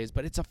local DJs,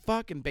 but it's a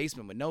fucking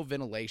basement with no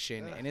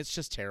ventilation, and it's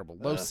just terrible.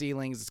 Low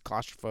ceilings, it's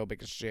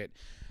claustrophobic as shit.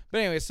 But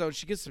anyway, so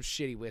she gets some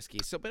shitty whiskey.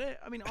 So, but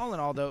I mean, all in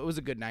all, though, it was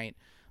a good night.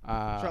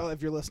 Charlotte,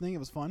 if you're listening, it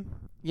was fun.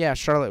 Yeah,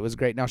 Charlotte was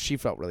great. Now she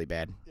felt really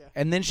bad,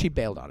 and then she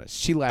bailed on us.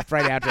 She left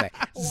right after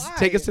that. Why?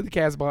 Take us to the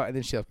Casbah, and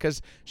then she left because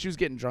she was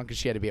getting drunk and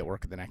she had to be at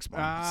work the next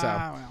morning.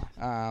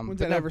 When's but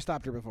that no- ever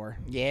stopped her before?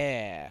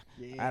 Yeah.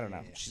 I don't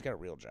know. She's got a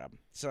real job.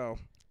 So,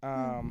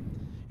 and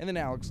then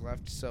Alex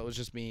left, so it was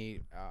just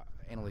me,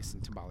 Annalise,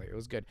 and Timbale. It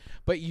was good.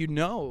 But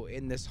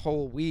in this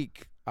whole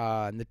week,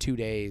 in the 2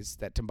 days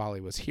that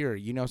Timbale was here,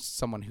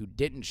 someone who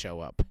didn't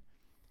show up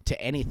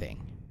to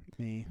anything.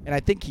 Me. And I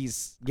think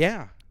it's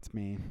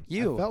me.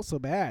 You. I felt so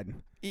bad.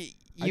 You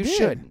did.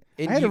 should.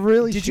 And I had a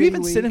really Did you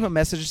even shitty send him week. a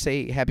message to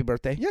say happy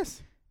birthday?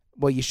 Yes.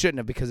 Well, you shouldn't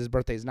have because his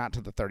birthday is not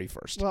till the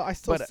 31st. Well, I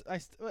still.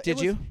 But, did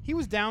you? He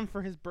was down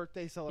for his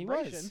birthday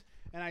celebration, was.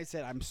 and I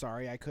said, "I'm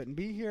sorry, I couldn't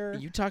be here."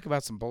 You talk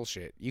about some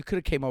bullshit. You could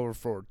have came over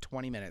for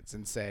 20 minutes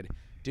and said,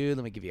 "Dude,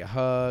 let me give you a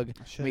hug.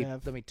 I should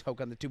have. Let me toke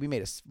on the two. We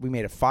made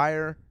a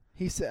fire."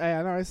 He said,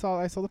 "I know. I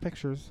saw the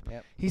pictures."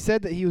 Yep. He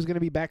said that he was going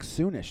to be back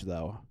soonish,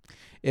 though.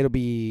 It'll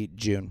be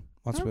June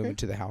once we Okay. move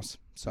into the house.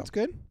 So That's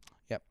good.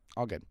 Yep,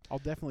 all good. I'll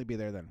definitely be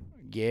there then.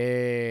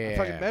 Yeah. I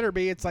fucking better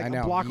be. It's like I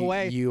know. a block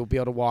away. You'll be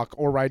able to walk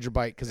or ride your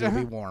bike because it'll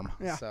be warm.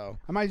 Yeah. So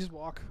I might just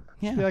walk.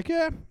 yeah, Be like,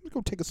 let's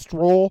go take a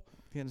stroll.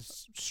 you can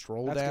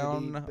stroll That's gonna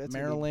down be- that's gonna be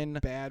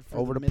Maryland Bad for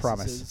over the to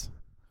Promise. missuses.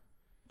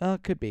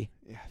 Could be.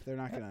 Yeah, they're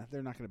not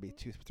gonna be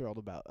too thrilled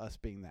about us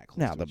being that close.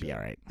 No, to they'll each be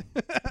other. all right.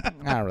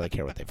 I don't really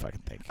care what they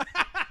fucking think.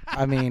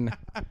 I mean,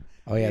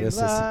 oh yeah, We this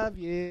is. love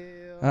you.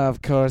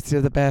 Of course,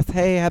 you're the best.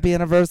 Hey, happy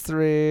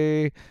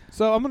anniversary.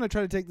 So I'm gonna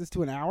try to take this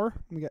to an hour.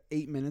 We got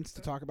 8 minutes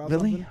to talk about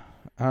Really? something.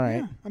 All right.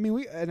 Yeah. I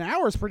mean, an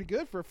hour is pretty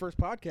good for a first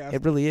podcast.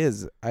 It really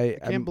is. I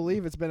can't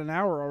believe it's been an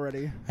hour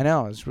already. I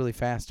know. It's really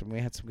fast, and we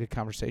had some good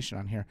conversation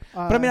on here.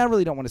 But But I mean, I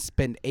really don't want to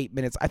spend 8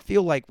 minutes. I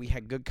feel like we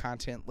had good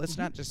content. Let's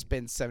not just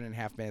spend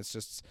 7.5 minutes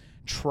just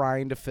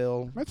trying to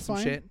fill that's some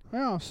fine. shit.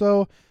 Yeah.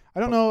 So I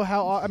don't know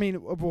how. I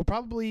mean, we'll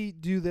probably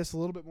do this a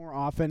little bit more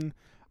often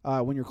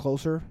when you're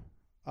closer.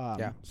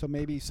 Yeah. So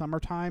maybe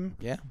summertime.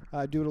 Yeah.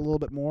 Do it a little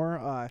bit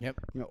more. Yep.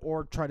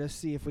 Or try to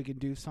see if we can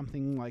do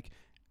something like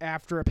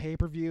after a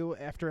pay-per-view,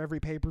 after every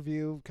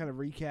pay-per-view, kind of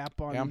recap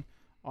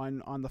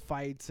on the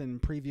fights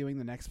and previewing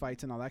the next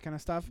fights and all that kind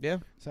of stuff. Yeah.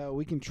 So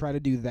we can try to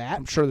do that.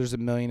 I'm sure there's a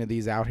million of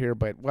these out here,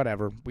 but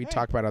whatever. We Hey.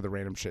 talk about other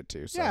random shit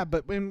too. So. Yeah,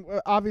 but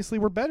obviously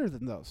we're better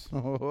than those.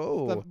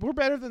 Oh. We're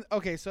better than.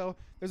 Okay, so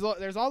there's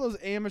all those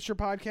amateur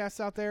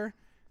podcasts out there.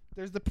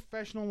 There's the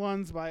professional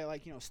ones by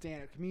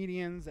stand-up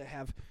comedians that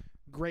have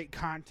great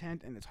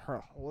content and it's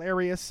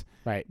hilarious.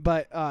 Right.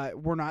 But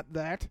we're not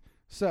that.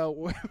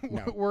 So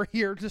No. we're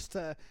here just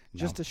to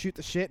shoot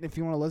the shit. And if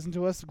you want to listen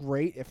to us,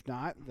 great. If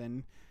not,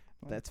 then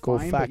that's Go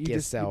fine. fuck But you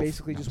yourself.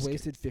 basically No, just I'm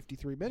just wasted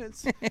 53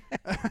 minutes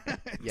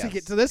Yes. to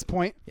get to this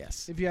point.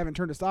 Yes. If you haven't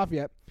turned us off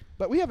yet,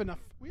 but we have enough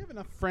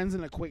friends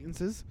and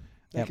acquaintances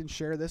that Yep. can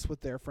share this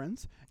with their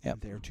friends Yep.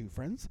 and their two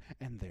friends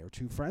and their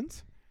two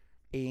friends.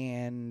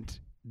 And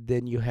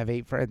then you have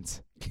 8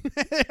 friends.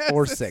 Yes,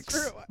 Or that's 6.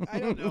 true. I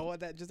don't know what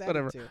that just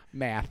Whatever. happened to.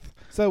 Math.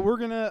 So we're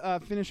gonna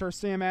finish our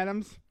Sam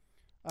Adams.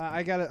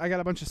 I got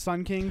a bunch of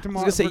Sun King I was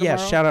tomorrow. gonna say for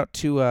tomorrow. shout out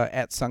to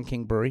at Sun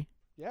King Brewery.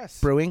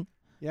 Yes. Brewing.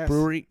 Yes.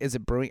 Brewery. Is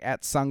it brewing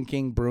at Sun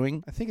King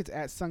Brewing? I think it's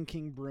at Sun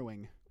King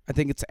Brewing. I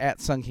think it's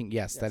at Sun King.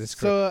 Yes, that is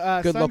correct.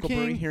 So Good Sun local King,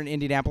 brewery here in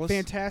Indianapolis.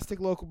 fantastic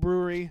local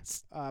brewery.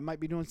 Might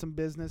be doing some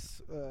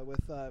business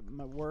with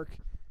my work.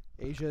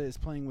 Asia is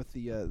playing with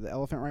the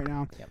elephant right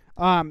now. Yep.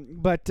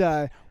 But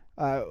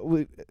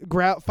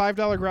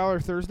 $5 growler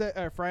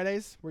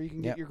Fridays, where you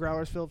can get Yep. your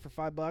growlers filled for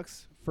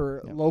 $5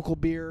 for Yep. local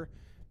beer,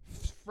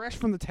 fresh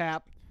from the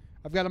tap.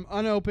 I've got them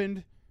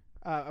unopened.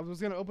 I was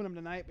gonna open them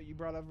tonight, but you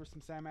brought over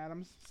some Sam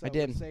Adams. So I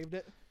did. we saved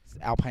it.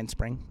 Alpine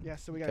Spring. Yeah,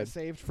 so we got Good. it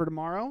saved for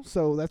tomorrow.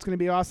 So that's gonna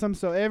be awesome.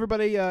 So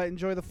everybody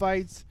enjoy the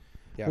fights.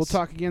 Yes. We'll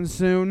talk again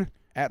soon.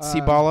 At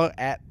Cibala,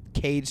 at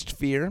Caged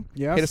Fear.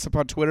 Yes. Hit us up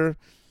on Twitter.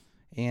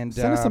 And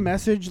Send us a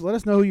message. Let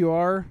us know who you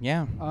are.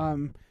 Yeah.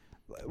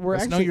 We're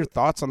Let us know actually your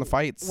thoughts on the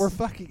fights. we're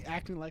fucking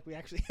acting like we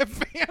actually have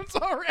fans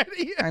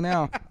already. I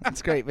know.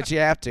 It's great, but you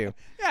have to.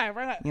 Yeah,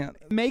 why not? Yeah.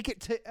 Make it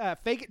to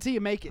fake it till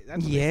you make it.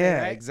 That's what they say,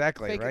 Yeah, right?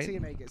 exactly, Fake right? it till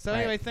you make it. So Right.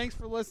 anyway, thanks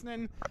for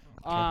listening.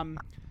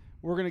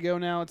 We're gonna go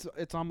now.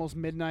 It's almost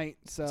midnight,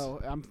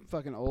 so I'm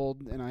fucking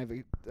old and I have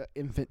an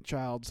infant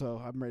child,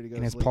 so I'm ready to go.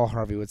 And to as sleep. Paul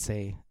Harvey would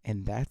say,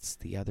 and that's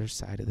the other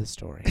side of the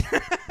story.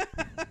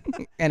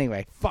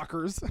 Anyway.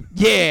 Fuckers.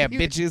 Yeah, He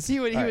would- bitches. He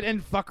would All right.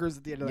 end fuckers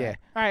at the end of Yeah. that.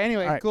 All right.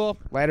 Anyway, All right. cool.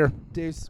 Later. Deuce.